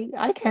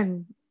I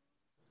can.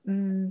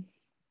 Mm,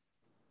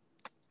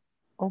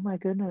 oh my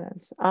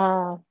goodness.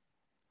 I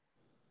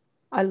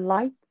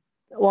like.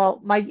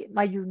 Well,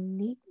 my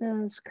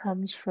uniqueness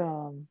comes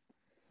from,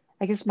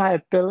 I guess, my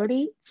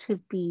ability to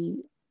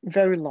be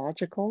very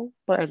logical,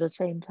 but at the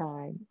same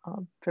time,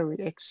 very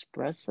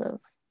expressive.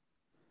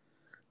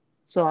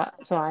 So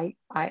I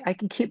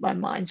can keep my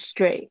mind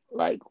straight,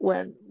 like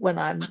when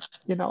I'm,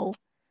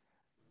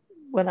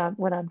 when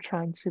I'm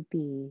trying to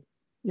be,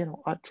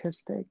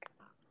 artistic.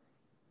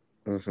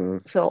 Hmm.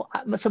 So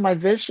my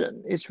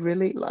vision is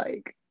really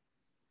like,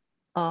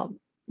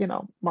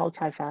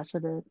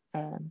 multifaceted,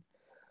 and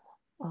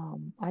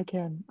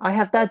I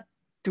have that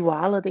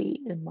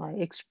duality in my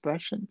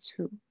expression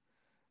too.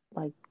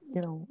 Like,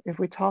 if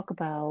we talk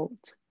about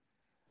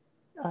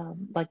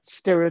like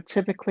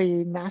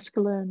stereotypically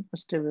masculine or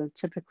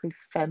stereotypically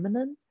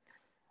feminine,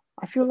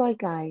 I feel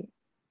like my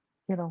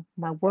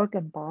work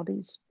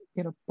embodies,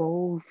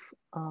 both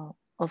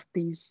of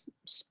these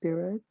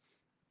spirits.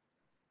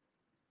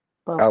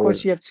 But of I course,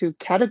 was you have to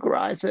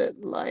categorize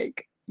it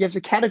like, the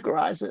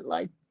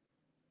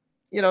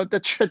well.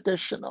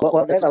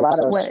 traditional There's a lot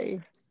of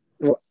way.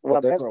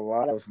 there's a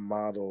lot of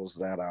models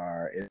that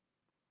are Mhm.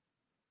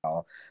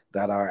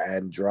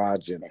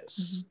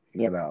 androgynous.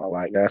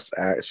 Like that's Mhm.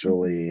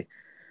 actually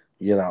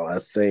a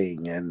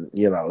thing. And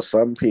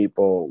some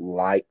people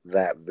like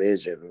that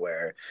vision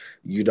where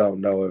you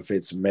don't know if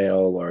it's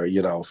male or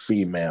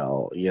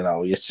female.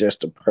 It's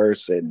just a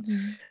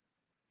person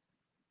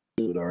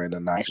Mhm. or in a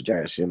nice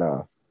dress.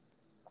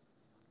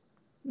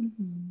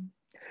 Mhm.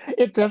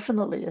 It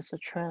definitely is a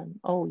trend.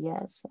 Oh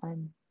yes,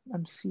 I'm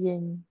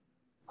seeing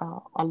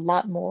a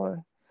lot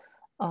more,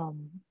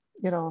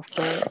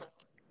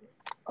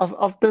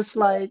 of this,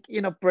 like,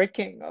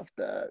 breaking of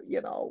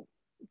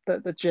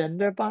the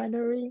gender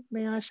binary,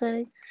 may I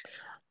say.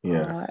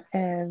 Yeah.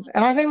 And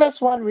I think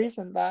that's one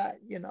reason that,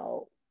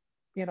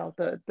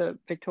 the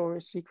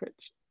Victoria's Secret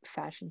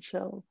fashion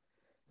show,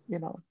 you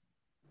know,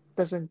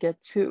 doesn't get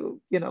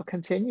to,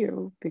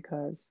 continue,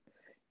 because,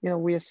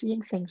 we are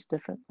seeing things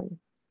differently.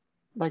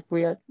 Like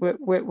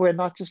we're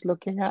not just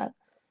looking at,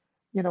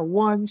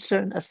 one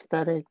certain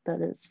aesthetic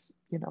that is,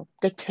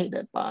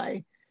 dictated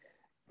by,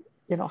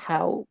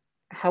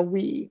 how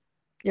we,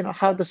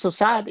 how the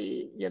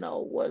society,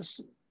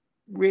 was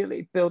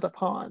really built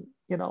upon,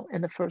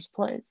 in the first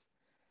place.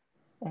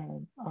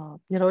 And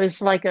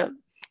it's like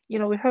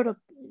we heard of,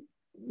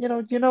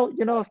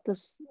 of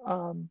this,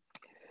 um,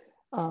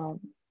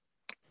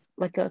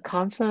 like a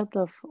concept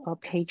of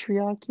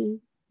patriarchy.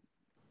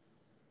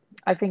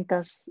 I think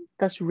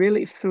that's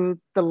really through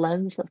the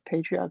lens of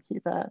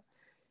patriarchy that,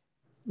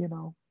 you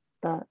know,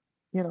 that,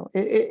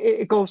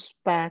 it goes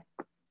back,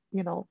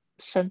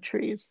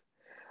 centuries.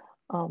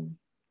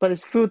 But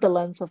it's through the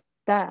lens of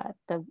that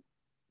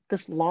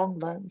this long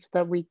lens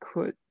that we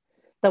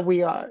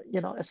are,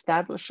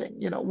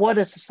 establishing, what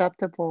is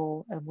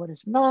acceptable and what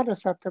is not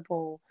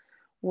acceptable,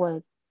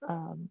 what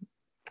um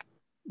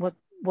what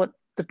what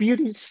the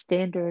beauty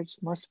standards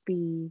must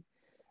be.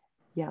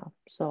 Yeah.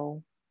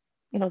 So,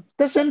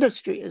 this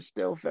industry is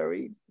still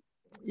very,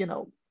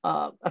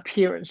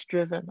 appearance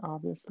driven,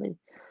 obviously.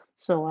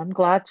 So I'm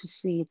glad to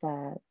see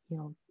that,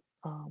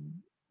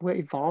 we're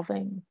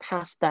evolving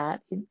past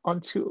that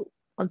onto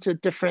a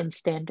different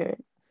standard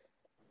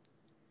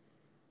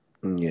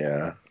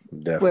Yeah,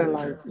 where definitely,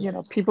 like,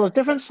 definitely. people of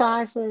different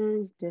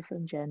sizes,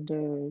 different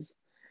genders,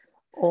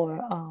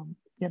 or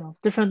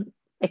different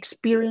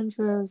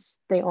experiences,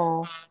 they're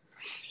all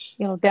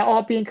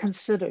being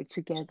considered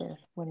together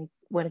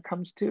when it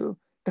comes to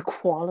the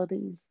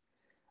qualities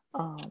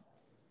uh,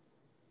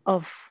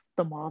 of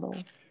the model.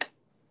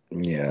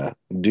 Yeah.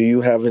 Do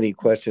you have any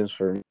questions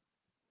for me?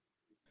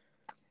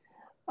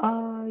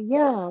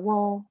 Yeah,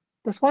 well,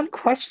 there's one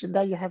question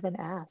that you haven't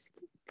asked,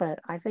 but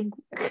I think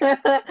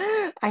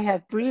I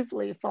have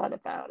briefly thought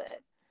about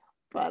it.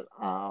 But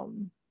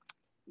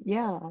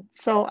yeah,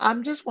 so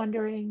I'm just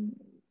wondering,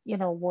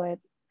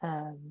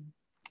 um,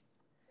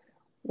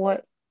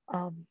 what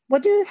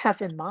what do you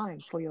have in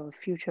mind for your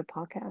future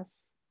podcast?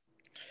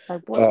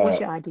 Like, what's Uh,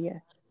 your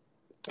idea?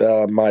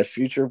 my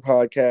future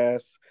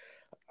podcast,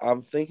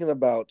 I'm thinking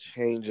about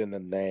changing the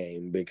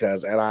name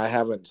because, and I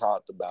haven't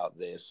talked about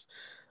this.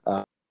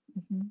 Uh,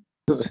 Hmm.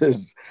 this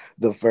is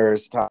the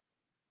first time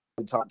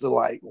I talked to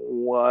like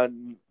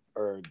one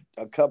or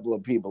a couple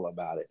of people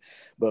about it.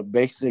 But Hmm.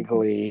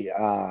 basically,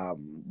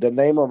 the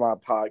name of my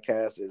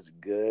podcast is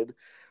good,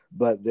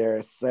 but there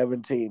are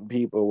 17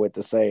 people with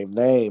the same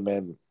name.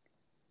 And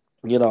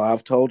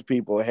I've told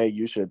people, hey,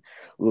 you should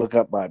look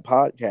up my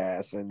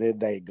podcast, and then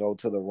they go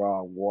to the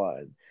wrong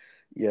one.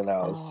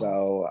 Oh.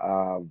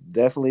 So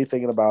definitely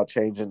thinking about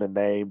changing the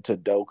name to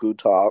Doku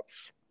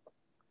Talks.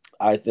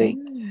 I think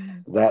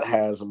Mm. that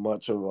has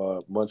much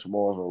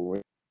more of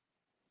a.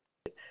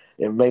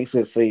 It makes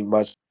it seem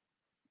much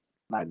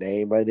my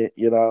name in it.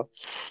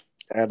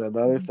 And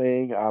another Hmm.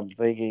 thing I'm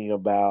thinking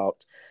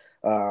about,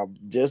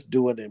 just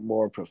doing it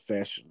more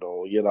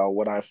professional.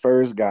 When I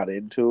first got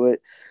into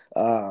it,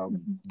 Hmm.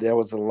 there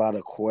was a lot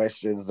of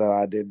questions that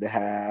I didn't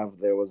have.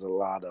 There was a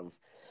lot of,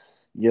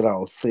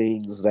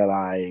 things that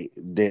I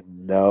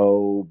didn't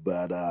know.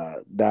 But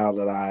now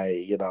that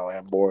I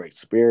am more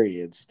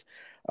experienced,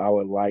 I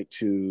would like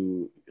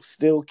to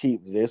still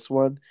keep this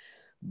one,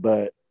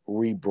 but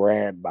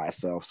rebrand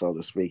myself, so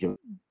to speak.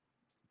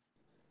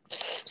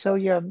 So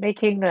you're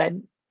making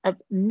a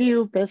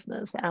new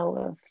business out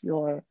of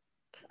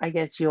I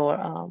guess your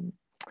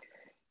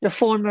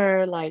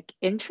former like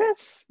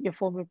interests, your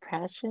former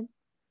passion,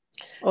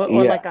 or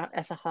Yeah, like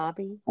as a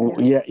hobby. Yeah.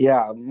 Yeah,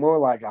 yeah, more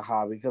like a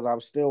hobby because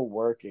I'm still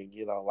working,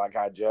 like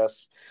I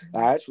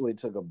actually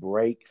took a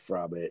break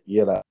from it,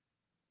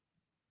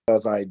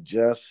 because I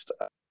just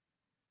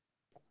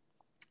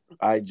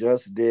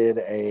did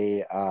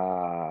a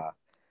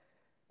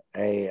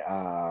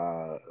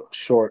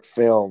short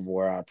film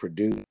where I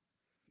produced.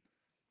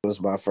 It was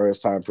my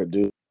first time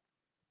producing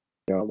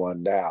on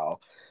one now.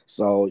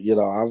 So,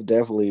 I've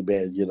definitely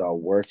been,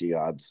 Mm. working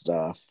on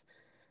stuff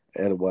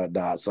and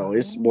whatnot. So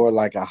it's Oh. more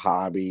like a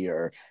hobby,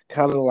 or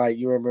kind of like,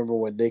 you remember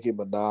when Nicki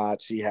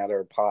Minaj, she had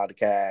her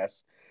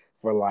podcast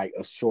for like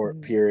a short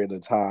Mm. period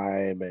of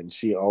time, and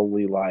she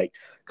only like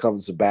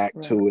comes back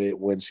Right. to it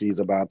when she's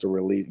about to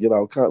release,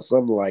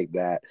 something like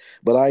that.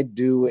 But I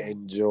do Yeah.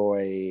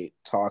 enjoy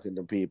talking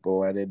to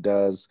people, and it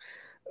does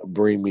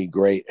bring me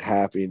great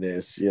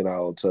happiness,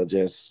 to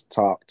just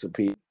talk to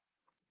people.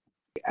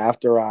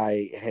 After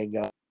I hang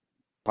up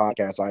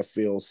podcast, I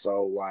feel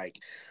so like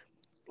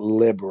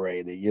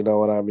liberated. You know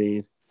what I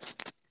mean?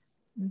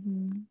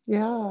 Hmm.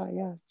 Yeah.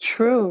 Yeah.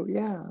 True.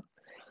 Yeah.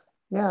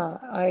 Yeah.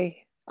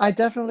 I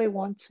definitely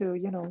want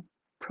to,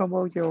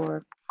 promote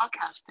your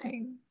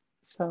podcasting.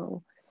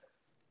 So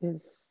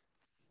it's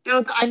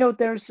I know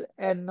there's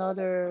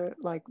another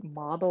like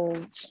model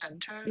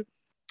centered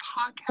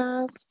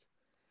podcast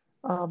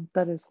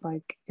that is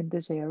like in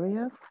this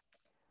area.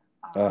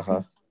 Uh I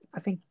huh.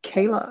 think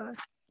um,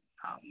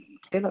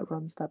 Kayla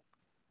runs that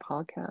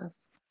podcast.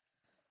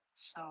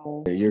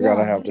 So You're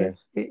gonna yeah, have it, to.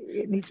 it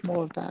it needs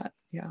more of that.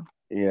 Yeah.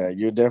 Yeah,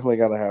 you're definitely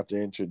gonna have to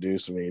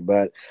introduce me.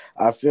 But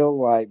I feel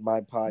like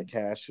my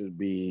podcast should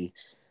be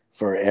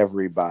for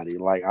everybody.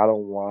 Like, I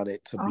don't want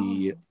it to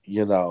be,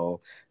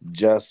 Oh.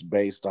 just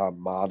based on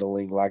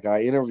modeling. Like,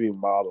 I interview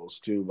models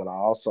too, but I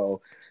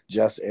also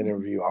just Mhm.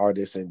 interview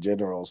artists in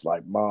generals,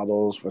 like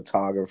models,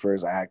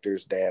 photographers,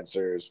 actors,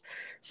 dancers,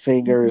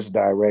 singers, Mhm.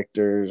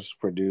 directors,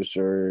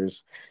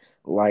 producers.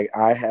 Like,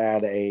 I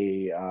had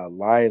a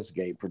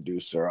Lionsgate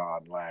producer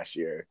on last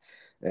year,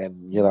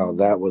 and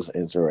that Mm. was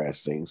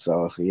interesting.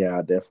 So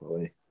yeah,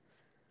 definitely.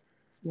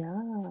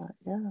 Yeah,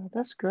 yeah,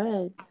 that's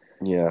great.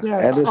 Yeah,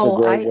 Yes. and it's a Oh,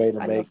 great I way to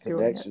I love make doing it.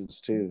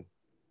 connections too.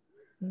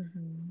 Hmm.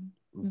 Hmm.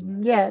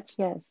 Hmm. Yes,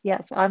 yes,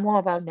 yes. I'm all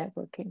about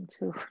networking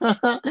too.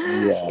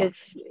 Yeah,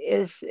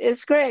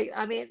 It's great.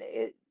 I mean,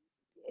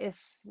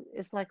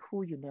 it's like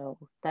who you know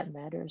that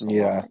matters a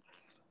yeah, lot,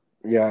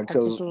 yeah,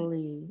 because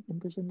particularly in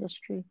this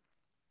industry.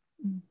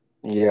 Mm.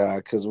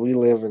 we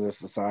live in a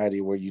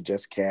society where you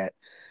just can't,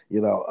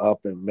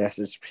 up and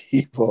message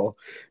people.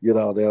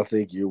 They'll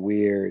think you're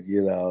weird.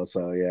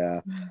 So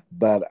yeah. Mm.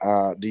 But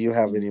do you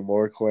have Mm. any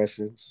more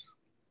questions?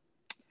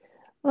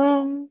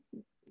 Um,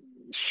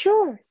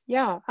 sure.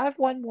 Yeah, I have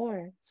one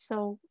more.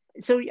 So,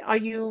 So are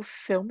you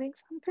filming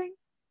something?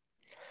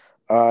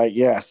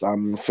 Yes,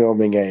 I'm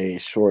filming a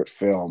short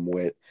film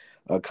with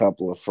a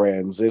couple of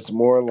friends. It's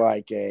more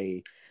like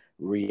a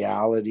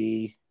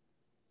reality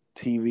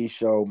TV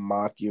show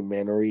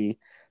mockumentary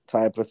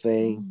type of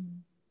thing.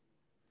 Mm.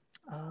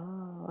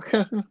 Oh,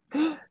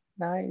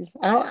 nice.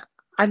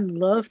 I'd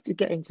love to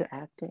get into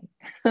acting.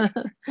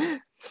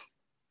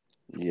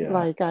 Yeah.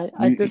 Like I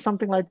You did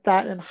something like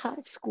that in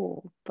high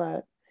school,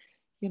 but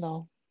you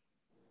know,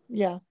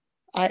 yeah.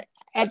 I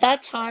at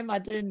that time I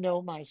didn't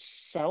know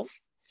myself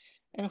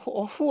and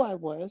or who I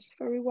was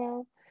very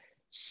well.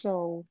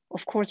 So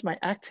of course my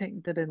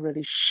acting didn't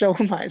really show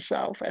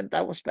myself, and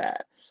that was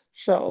bad.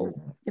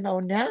 So,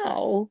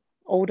 now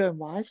older and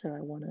wiser,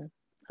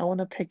 I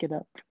wanna pick it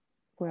up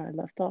where I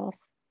left off.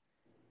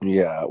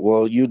 Yeah,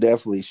 well, you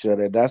definitely should.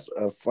 And that's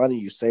funny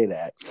you say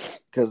that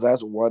because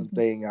that's one Mhm.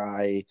 thing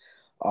I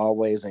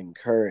always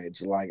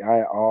encourage. Like,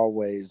 I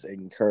always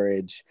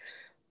encourage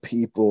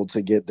people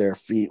to get their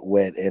feet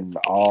wet in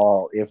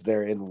all, if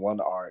they're in one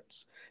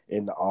arts,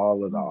 in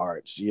all of the Mm.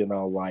 arts.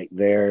 Like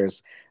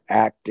there's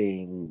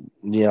acting,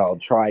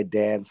 try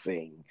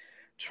dancing,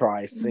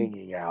 try Mm.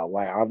 singing out.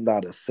 Like, I'm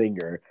not a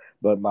singer,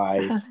 but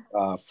my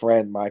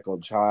friend Michael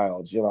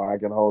Childs, I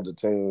can hold a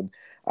tune.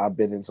 I've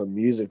been in some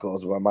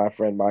musicals, but my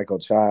friend Michael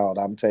Child,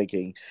 I'm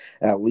taking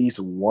at least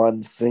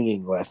one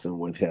singing lesson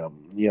with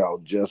him,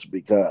 just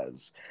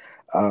because.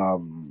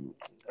 Um,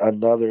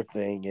 Another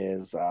thing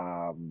is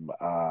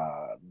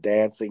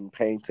dancing,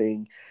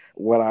 painting.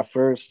 When I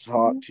first Mhm.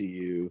 talked to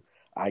you,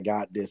 I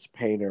got this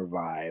painter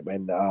vibe,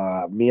 and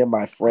me and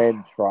my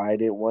friend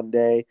tried it one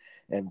day,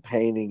 and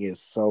painting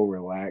is so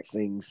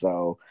relaxing.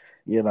 So,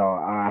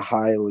 I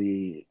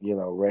highly,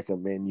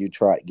 recommend you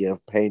try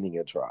give painting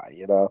a try.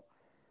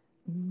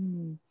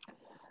 Mm.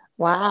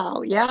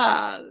 Wow,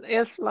 yeah,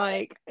 it's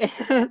like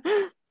I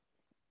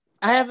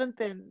haven't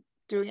been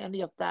doing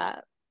any of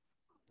that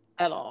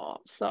at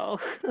all. So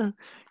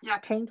yeah,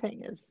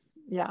 painting is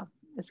yeah,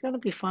 it's gonna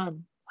be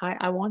fun.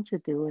 I want to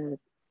do it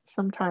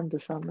sometime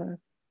this summer.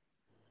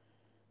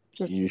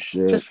 You Just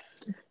should. just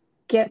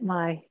get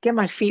my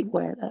feet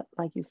wet,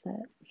 like you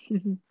said.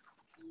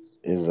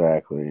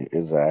 Exactly,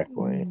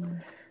 exactly.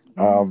 Mm,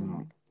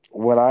 Um, mm.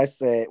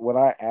 when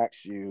I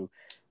asked you,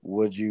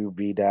 would you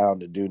be down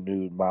to do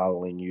nude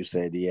modeling? You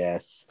said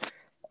yes.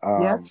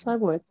 Yes, I Um,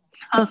 would.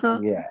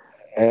 yeah,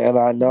 and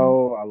I Mhm.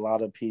 know a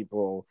lot of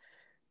people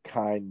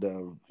kind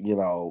of,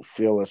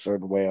 feel a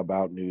certain way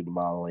about nude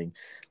modeling.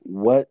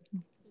 What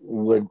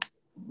would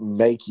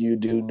make you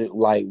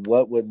like?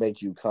 What would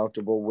make you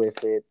comfortable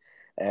with it,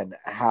 and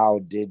how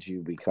did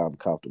you become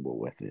comfortable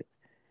with it?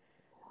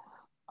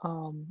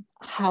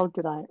 How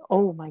did I?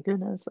 Oh my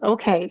goodness.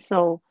 Okay,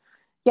 so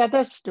yeah,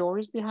 there's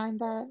stories behind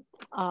that.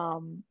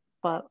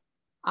 But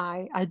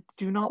I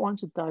do not want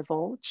to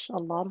divulge a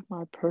lot of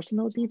my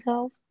personal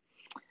details.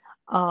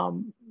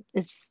 Um,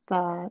 it's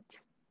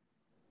that,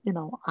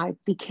 I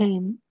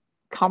became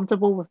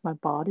comfortable with my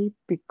body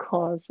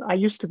because I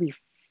used to be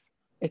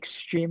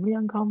extremely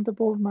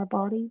uncomfortable with my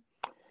body,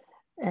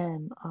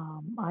 and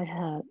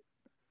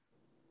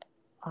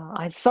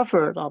I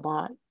suffered a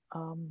lot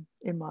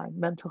in my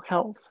mental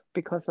health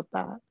because of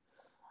that.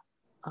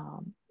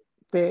 Um,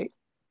 they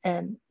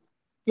and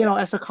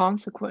as a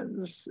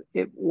consequence,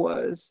 it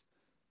was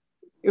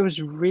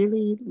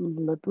really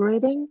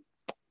liberating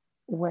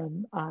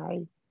when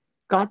I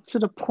got to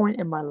the point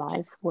in my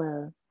life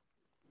where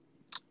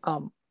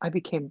I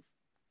became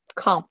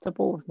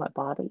comfortable with my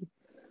body.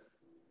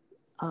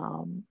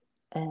 Um,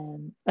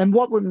 and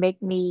what would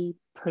make me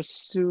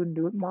pursue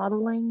nude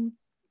modeling?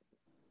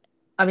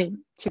 I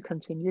mean, to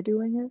continue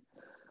doing it.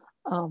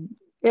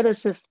 It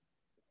is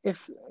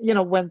if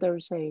when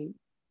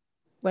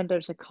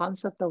there's a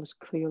concept that was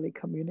clearly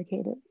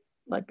communicated,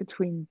 like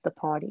between the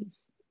parties,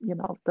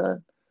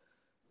 the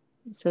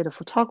say the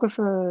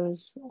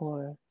photographers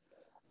or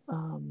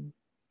um,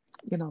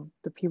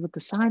 the people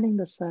designing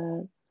the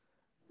set,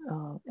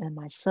 and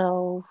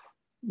myself,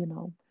 you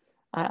know,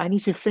 I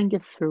need to think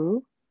it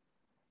through.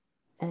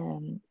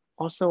 And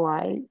also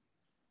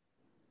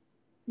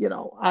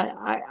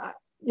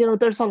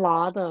there's a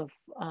lot of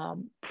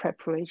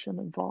preparation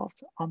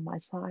involved on my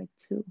side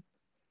too.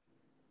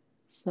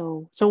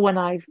 So when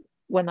I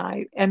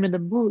am in the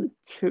mood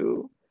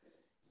to,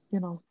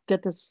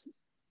 get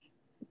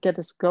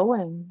this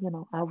going,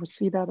 I would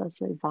see that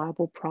as a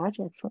viable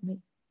project for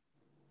me,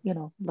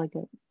 like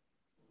a,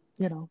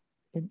 you know,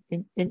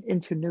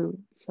 into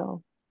nude.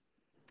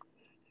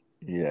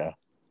 Yeah,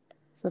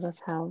 So that's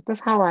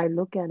how I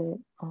look at it.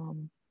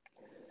 Um,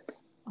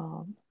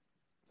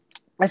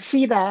 I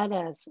see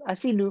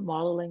nude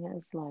modeling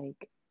as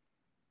like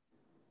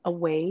a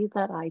way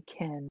that I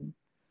can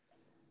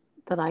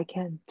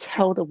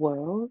tell the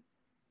world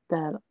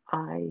that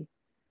I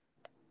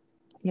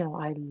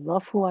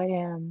love who I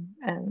am,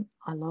 and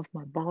I love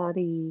my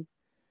body,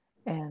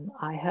 and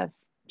I have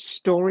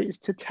stories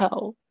to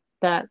tell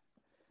that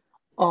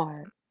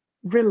are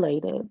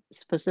related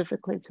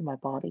specifically to my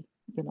body,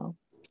 you know.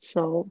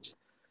 So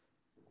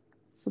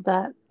so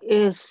that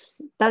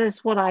that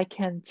is what I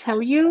can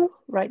tell you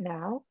right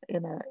now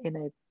in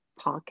a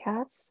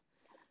podcast.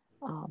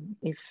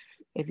 If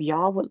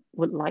y'all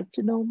would like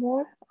to know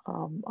more,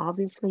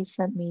 obviously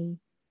send me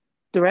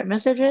direct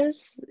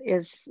messages.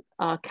 Is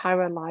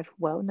Kyra Life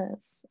Wellness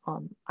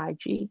on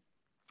IG,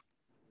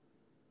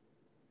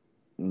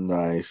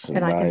 Nice,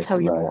 and I can nice,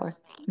 tell you more. nice.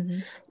 Hmm.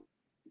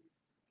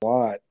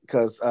 Lot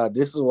because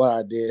this is what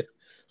I did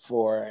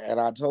for, and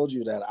I told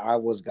you that I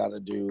was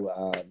gonna do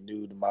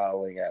nude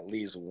modeling at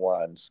least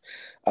once.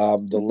 The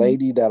Hmm.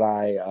 lady that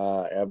I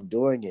am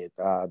doing it,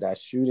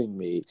 that's shooting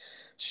me,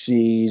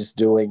 she's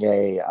doing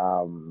a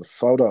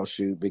photo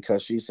shoot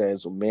because she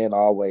says men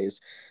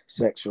always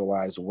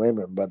sexualize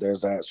women, but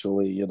there's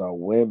actually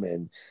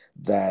women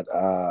that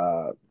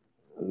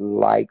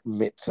like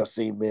to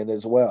see men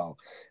as well,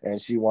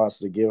 and she wants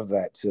to give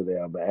that to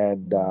them.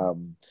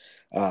 And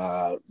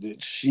uh,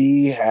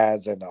 she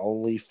has an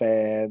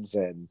OnlyFans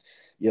and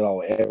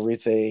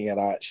everything,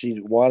 and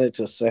she wanted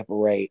to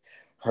separate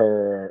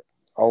her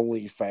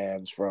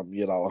OnlyFans from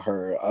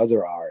her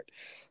other art.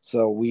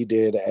 So Hmm. we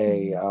did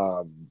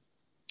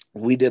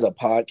a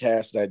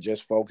podcast that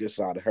just focused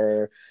on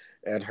her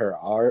and her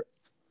art,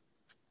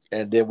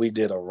 and then we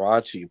did a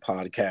raunchy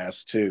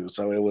podcast too.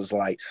 So it was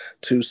like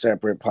two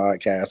separate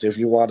podcasts. If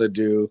you want to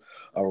do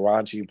a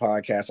raunchy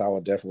podcast, I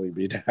would definitely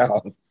be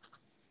down.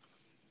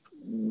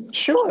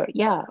 Sure,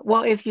 yeah.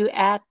 Well, if you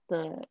add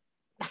the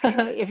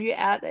if you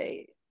add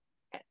a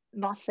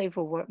not safe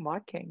for work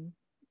marking,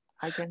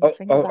 I can Oh,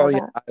 think oh, oh about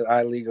yeah, that.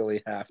 I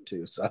legally have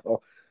to.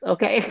 So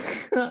Okay.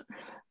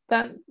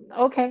 Then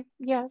okay,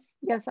 yes,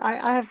 yes,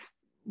 I have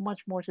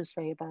much more to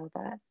say about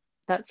that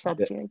de-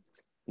 subject.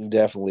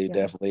 definitely, Yeah.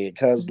 definitely,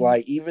 because Hmm.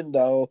 like even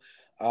though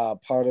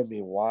part of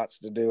me wants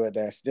to do it,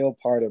 there's still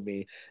part of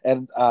me,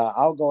 and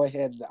I'll go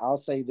ahead and I'll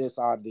say this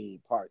on the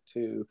part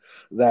two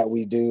that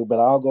we do, but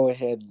I'll go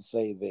ahead and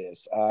say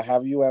this.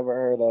 Have you ever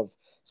heard of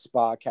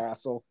Spa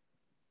Castle?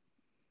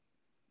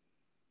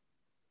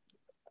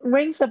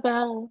 Rings a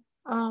bell.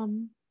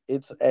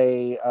 It's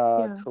a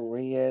Yeah.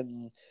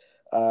 Korean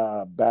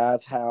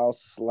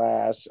bathhouse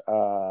slash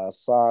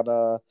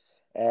sauna,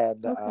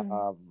 and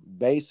Okay.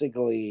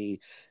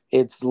 basically,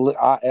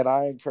 and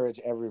I encourage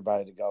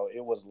everybody to go.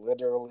 It was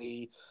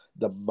literally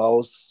the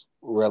most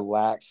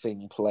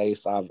relaxing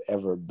place I've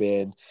ever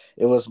been.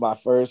 It was my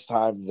first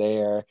time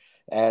there,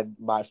 and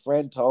my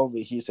friend told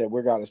me, he said,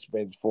 we're gonna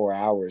spend 4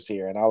 hours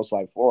here, and I was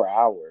like, 4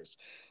 hours.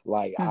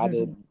 Like I Hmm.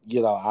 didn't,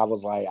 I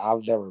was like,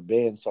 I've never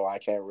been, so I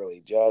can't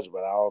really judge,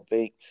 but I don't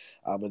think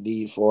I'm gonna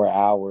need 4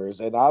 hours.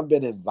 And I've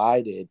been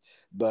invited,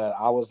 but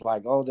I was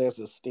like, oh, there's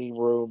a steam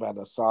room and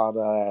a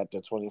sauna at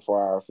the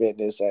 24-hour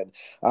fitness, and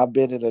I've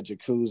been in a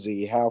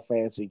jacuzzi. How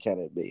fancy can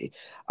it be?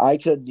 I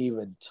couldn't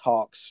even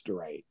talk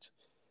straight.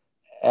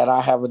 And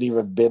I haven't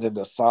even been in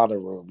the sauna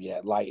room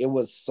yet. Like it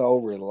was so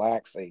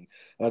relaxing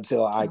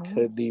until I Oh,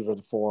 couldn't even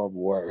form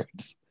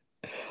words.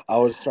 I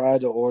was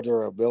trying to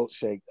order a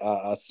milkshake,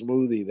 a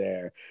smoothie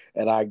there,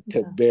 and I yeah.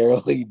 could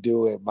barely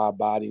do it. My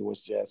body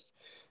was just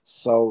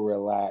so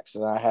relaxed,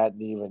 and I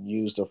hadn't even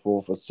used the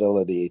full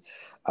facility.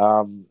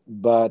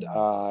 But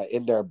Mm.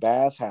 in their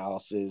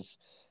bathhouses,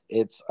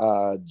 it's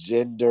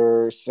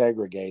gender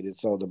segregated.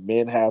 So the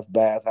men have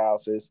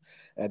bathhouses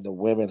and the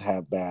women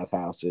have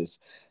bathhouses.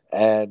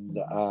 And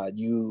Mhm.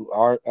 you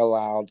aren't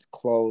allowed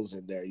clothes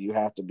in there. You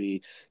have to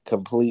be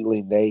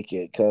completely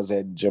naked because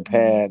in Mhm.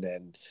 Japan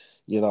and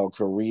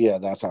Korea,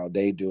 that's how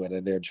they do it,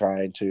 and they're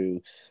trying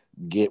to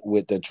get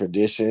with the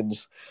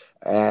traditions.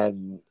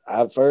 And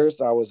at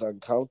first I was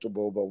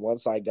uncomfortable, but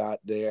once I got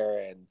there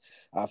and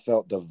I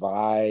felt the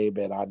vibe,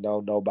 and I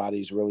know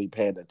nobody's really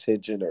paying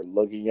attention or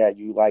looking at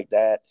you like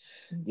that,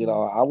 Mhm.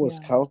 I was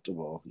Yeah.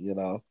 comfortable.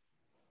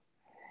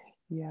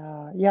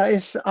 Yeah. Yeah.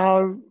 It's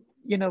our,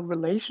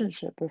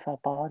 relationship with our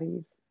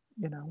bodies,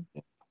 you know.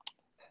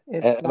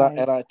 It's And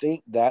like, I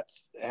think that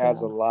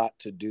has a yeah. lot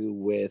to do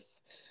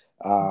with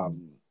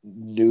Mhm.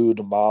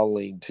 nude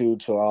modeling too,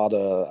 to all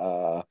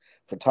the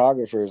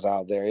photographers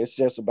out there. It's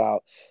just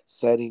about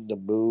setting the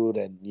mood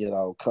and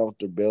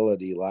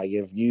comfortability. Like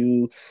if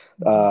you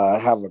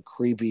Mhm. have a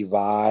creepy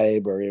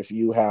vibe, or if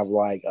you have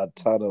like a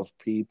ton of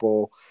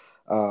people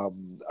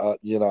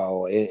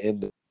in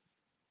the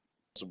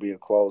to be a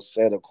closed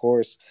set. Of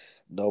course,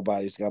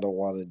 nobody's gonna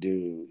want to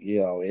do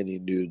any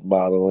nude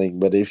modeling.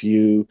 But if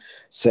you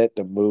set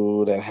the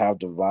mood and have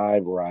the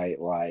vibe right,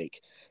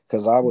 like,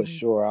 because I was Mhm.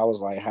 sure, I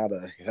was like, how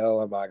the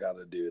hell am I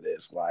gonna do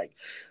this? Like,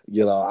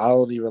 I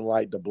don't even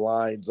like the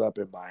blinds up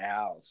in my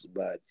house,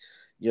 but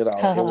it was.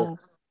 Haha.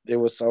 It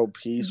was so Mhm.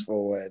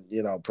 peaceful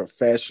and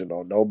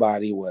professional.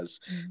 Nobody was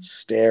Mhm.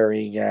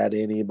 staring at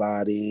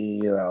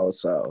anybody.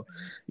 So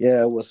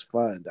yeah, it was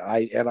fun.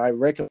 I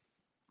recommend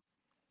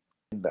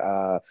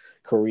uh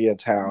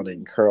Koreatown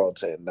in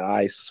Curlton.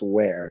 I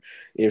swear,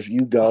 if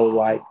you go,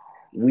 like, Oh.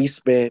 we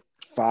spent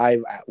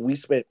 5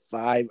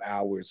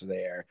 hours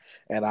there,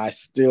 and I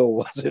still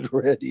wasn't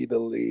ready to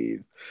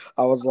leave.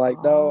 I was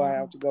like, no, I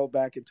have Oh. to go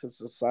back into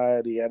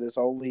society, and it's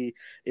on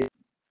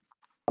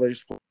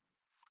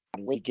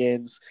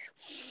weekends,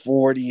 Oh.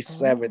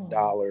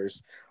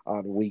 $47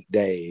 on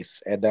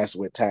weekdays, and that's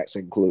with tax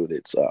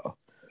included. So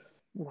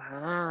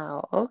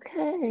Wow.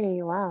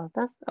 Okay. Wow.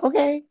 That's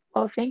okay.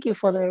 Well, thank you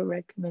for the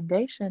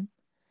recommendation.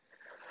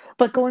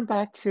 But going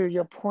back to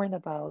your point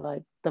about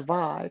like the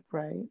vibe,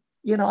 right?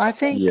 I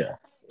think yeah,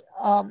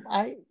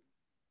 I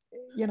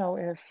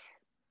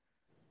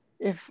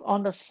if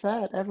on the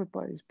set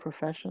everybody's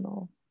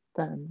professional,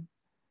 then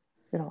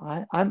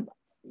I'm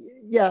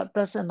yeah,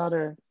 that's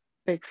another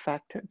big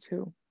factor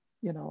too,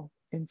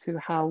 into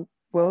how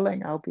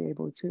willing I'll be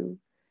able to,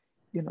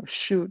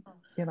 shoot,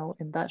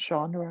 in that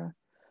genre.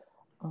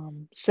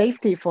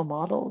 Safety for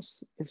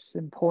models is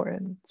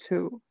important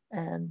too.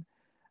 And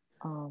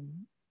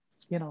um,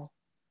 you know,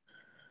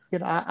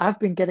 I've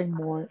been getting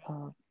more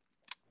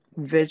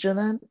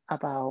vigilant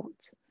about,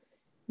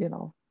 you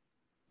know,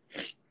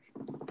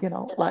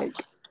 like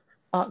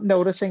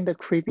noticing the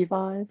creepy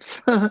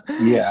vibes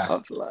yeah.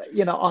 of like,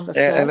 on the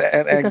And, and set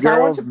and and because I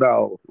want girls to.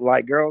 know,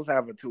 like girls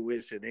have a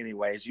tuition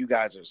anyways. You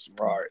guys are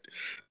smart.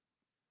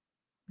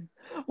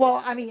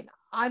 Well, I mean,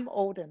 I'm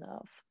old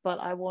enough, but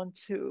I want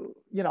to,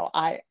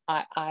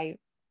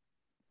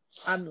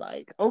 I'm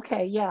like,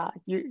 okay, yeah,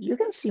 you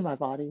can see my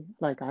body,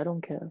 like I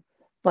don't care.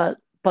 But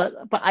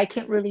I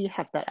can't really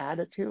have that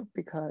attitude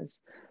because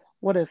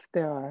what if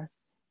there are,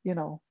 you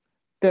know,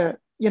 there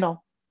you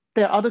know,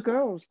 there are other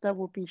girls that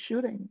will be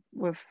shooting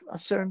with a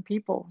certain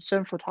people,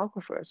 certain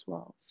photographer as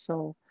well.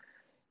 So,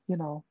 you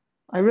know,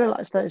 I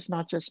realize that it's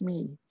not just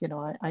me,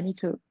 I need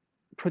to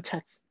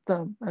protect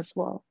them as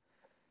well.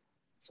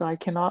 So I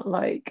cannot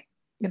like,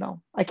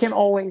 I can't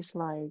always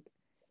like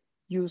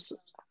use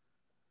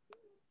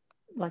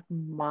like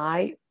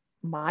my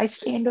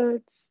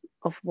standards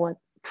of what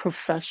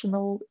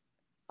professional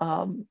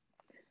um,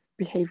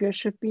 behavior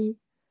should be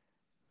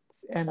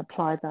and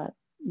apply that,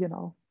 you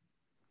know,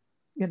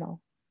 you know,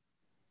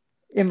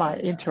 in my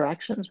Yeah,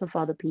 interactions with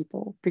other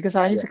people because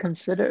I need yeah, to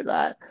consider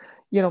that,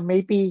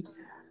 maybe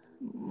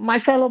my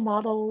fellow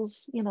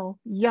models,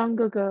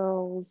 younger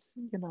girls,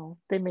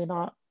 they may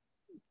not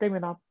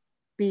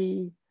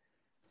be,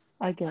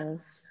 I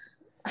guess,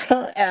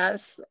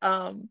 as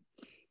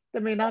they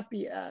may not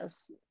be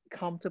as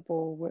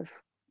comfortable with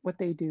what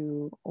they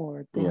do,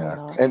 or they may yeah.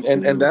 not And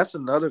be, that's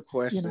another you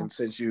question know,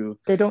 since you,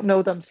 they don't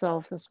know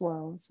themselves as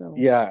well. So,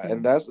 yeah,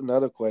 and that's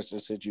another question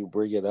since you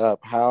bring it up.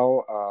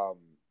 How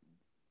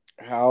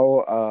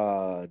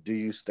do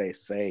you stay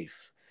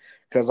safe?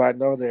 Because I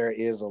know there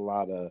is a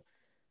lot of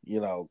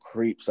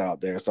creeps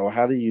out there. So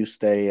how do you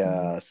stay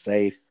mhm,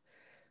 safe?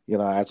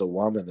 As a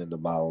woman in the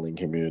modeling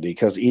community,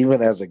 because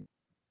even as a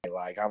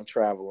like I'm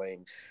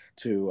traveling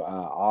to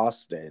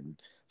Austin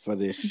for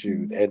this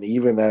shoot, mhm, and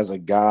even as a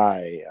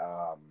guy,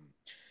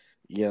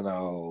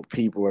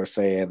 people are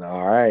saying,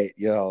 "All right,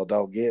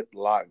 don't get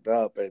locked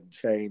up and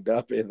chained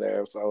up in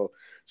there, so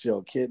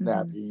she'll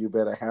kidnap mhm, you. You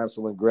better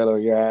Hansel and Gretel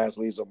your ass,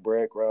 leave some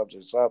breadcrumbs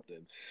or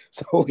something,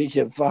 so we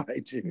can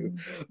find you."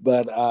 mhm.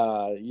 But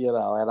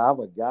and I'm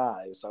a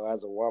guy, so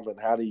as a woman,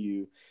 how do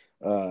you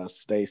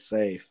stay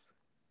safe?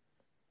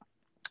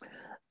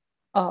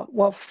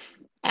 Well,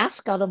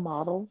 ask other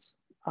models,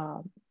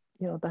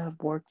 that have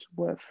worked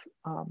with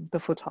the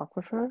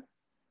photographer,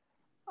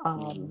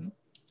 Mm-hmm. um,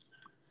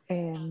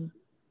 and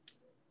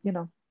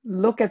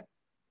look at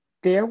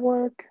their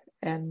work,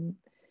 and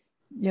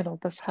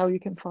that's how you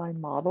can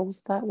find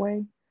models that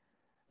way.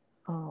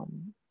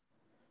 Um,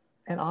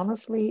 and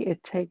honestly,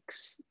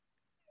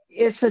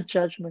 it's a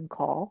judgment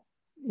call,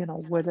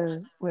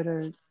 whether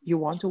you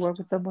want to work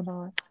with them or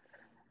not.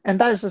 And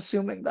that is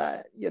assuming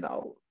that,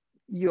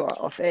 you are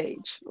of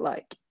age.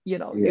 Like, you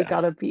Yeah,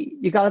 gotta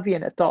be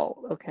an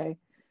adult, okay?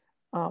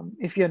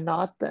 If you're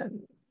not,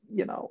 then,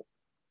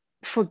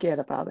 forget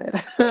about it.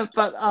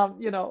 But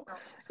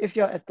if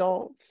you're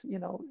adults,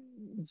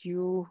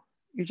 you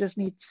you just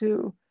need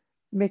to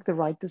make the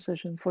right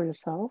decision for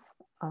yourself.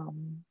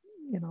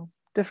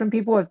 Different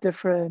people have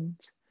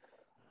different,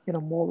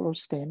 moral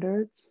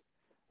standards,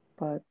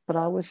 but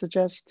I would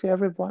suggest to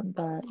everyone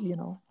that,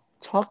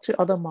 talk to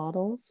other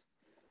models,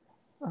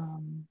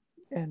 um,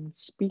 and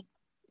speak,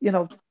 you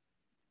know,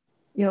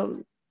 you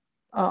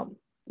know,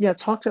 yeah,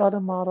 talk to other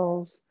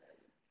models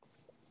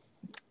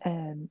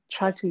and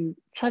try to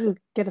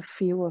get a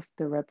feel of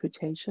the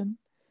reputation.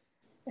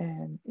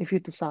 And if you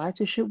decide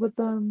to shoot with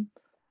them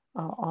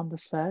on the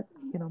set,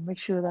 make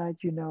sure that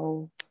you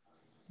know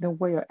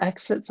where your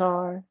exits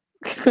are.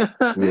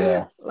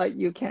 yeah, Like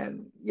you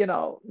can,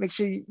 make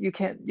sure you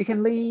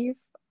can leave.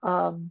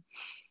 Um,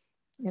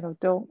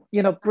 don't,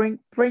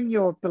 bring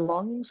your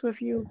belongings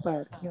with you,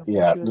 but make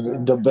yeah. sure The,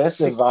 they're the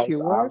best advice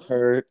secure. I've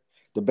heard,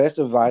 the best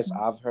advice Mhm,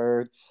 I've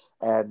heard,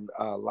 and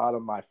a lot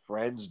of my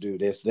friends do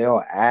this.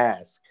 They'll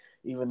ask,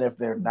 even if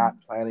they're mhm, not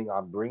planning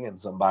on bringing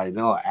somebody,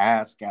 they'll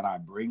ask, "Can I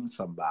bring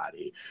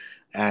somebody?"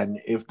 And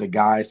if the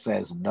guy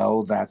says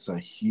no, that's a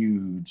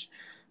huge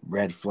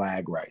red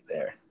flag right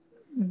there.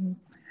 mhm.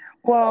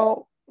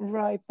 Well,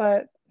 right,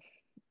 but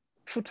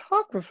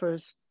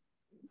photographers,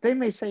 they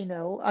may say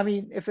no. I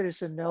mean, if it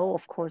is a no,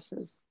 of course,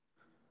 it's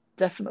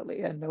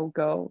definitely a no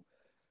go.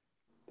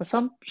 But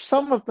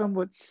some of them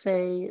would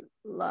say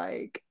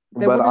like,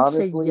 They But wouldn't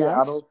say honestly, I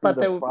yes, don't see but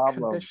the they would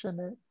problem. condition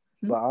it.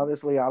 Hmm? But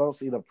honestly, I don't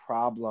see the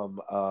problem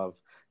of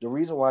the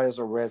reason why it's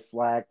a red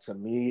flag to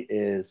me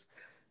is,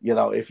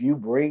 if you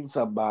bring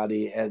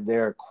somebody and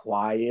they're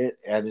quiet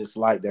and it's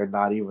like they're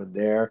not even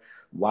there,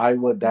 why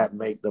would Hmm. that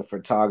make the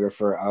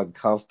photographer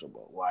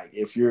uncomfortable? Like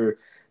if you're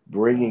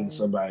bringing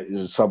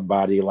Right.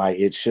 somebody like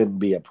it shouldn't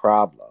be a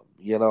problem.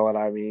 You know what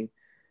I mean?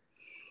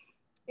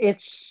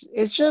 It's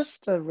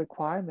just a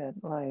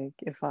requirement. Like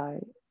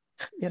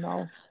you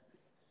know,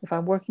 if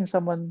I'm working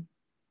someone,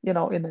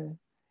 in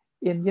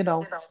in you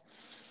know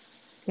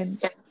in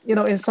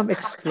in some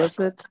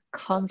explicit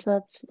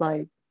concepts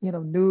like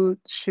nude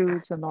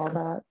shoots and all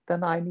that,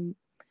 then I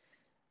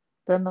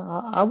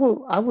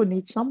will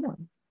need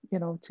someone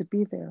to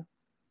be there.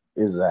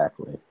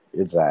 Exactly.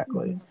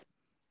 Exactly. Hmm.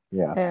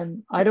 Yeah.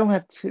 And I don't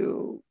have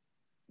to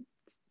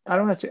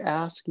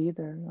ask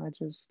either.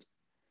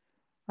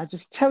 I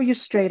just tell you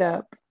straight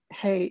up,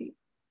 hey,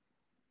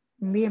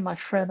 me and my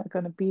friend are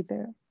gonna be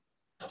there.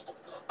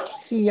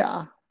 See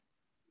ya.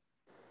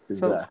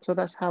 Exactly. So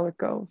that's how it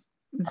goes.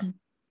 Hmm.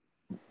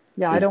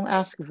 Yeah, I don't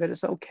ask if it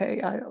is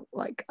okay. I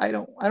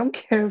don't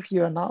care if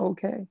you're not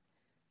okay,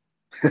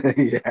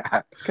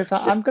 Yeah. because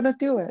I'm gonna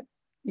do it,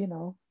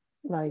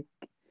 like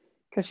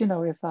because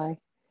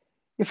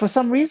if for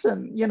some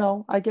reason,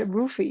 I get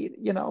roofied,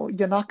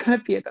 you're not gonna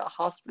be at the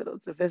hospital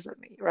to visit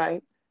me,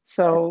 right?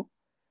 So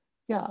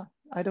yeah,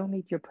 I don't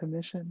need your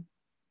permission.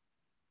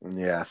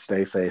 Yeah,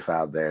 stay safe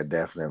out there,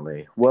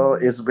 definitely. Well,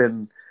 Hmm. it's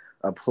been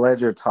a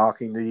pleasure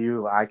talking to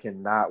you. I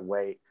cannot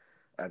wait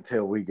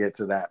until we get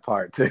to that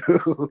part too.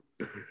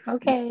 Yeah,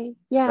 Okay.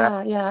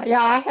 that,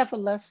 Yeah. I have a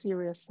less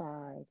serious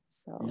side,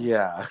 so.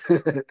 yeah. All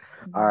Mhm.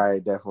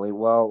 right, definitely.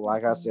 Well,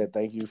 like I Mhm. said,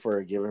 thank you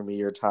for giving me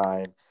your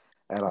time,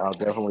 and I'll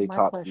Okay, definitely my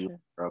talk to you pleasure.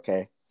 later,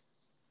 okay?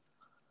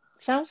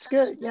 Sounds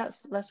good.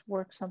 Yes, let's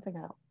work something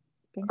out.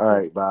 All Thank you.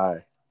 right,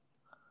 bye.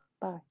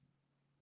 Bye.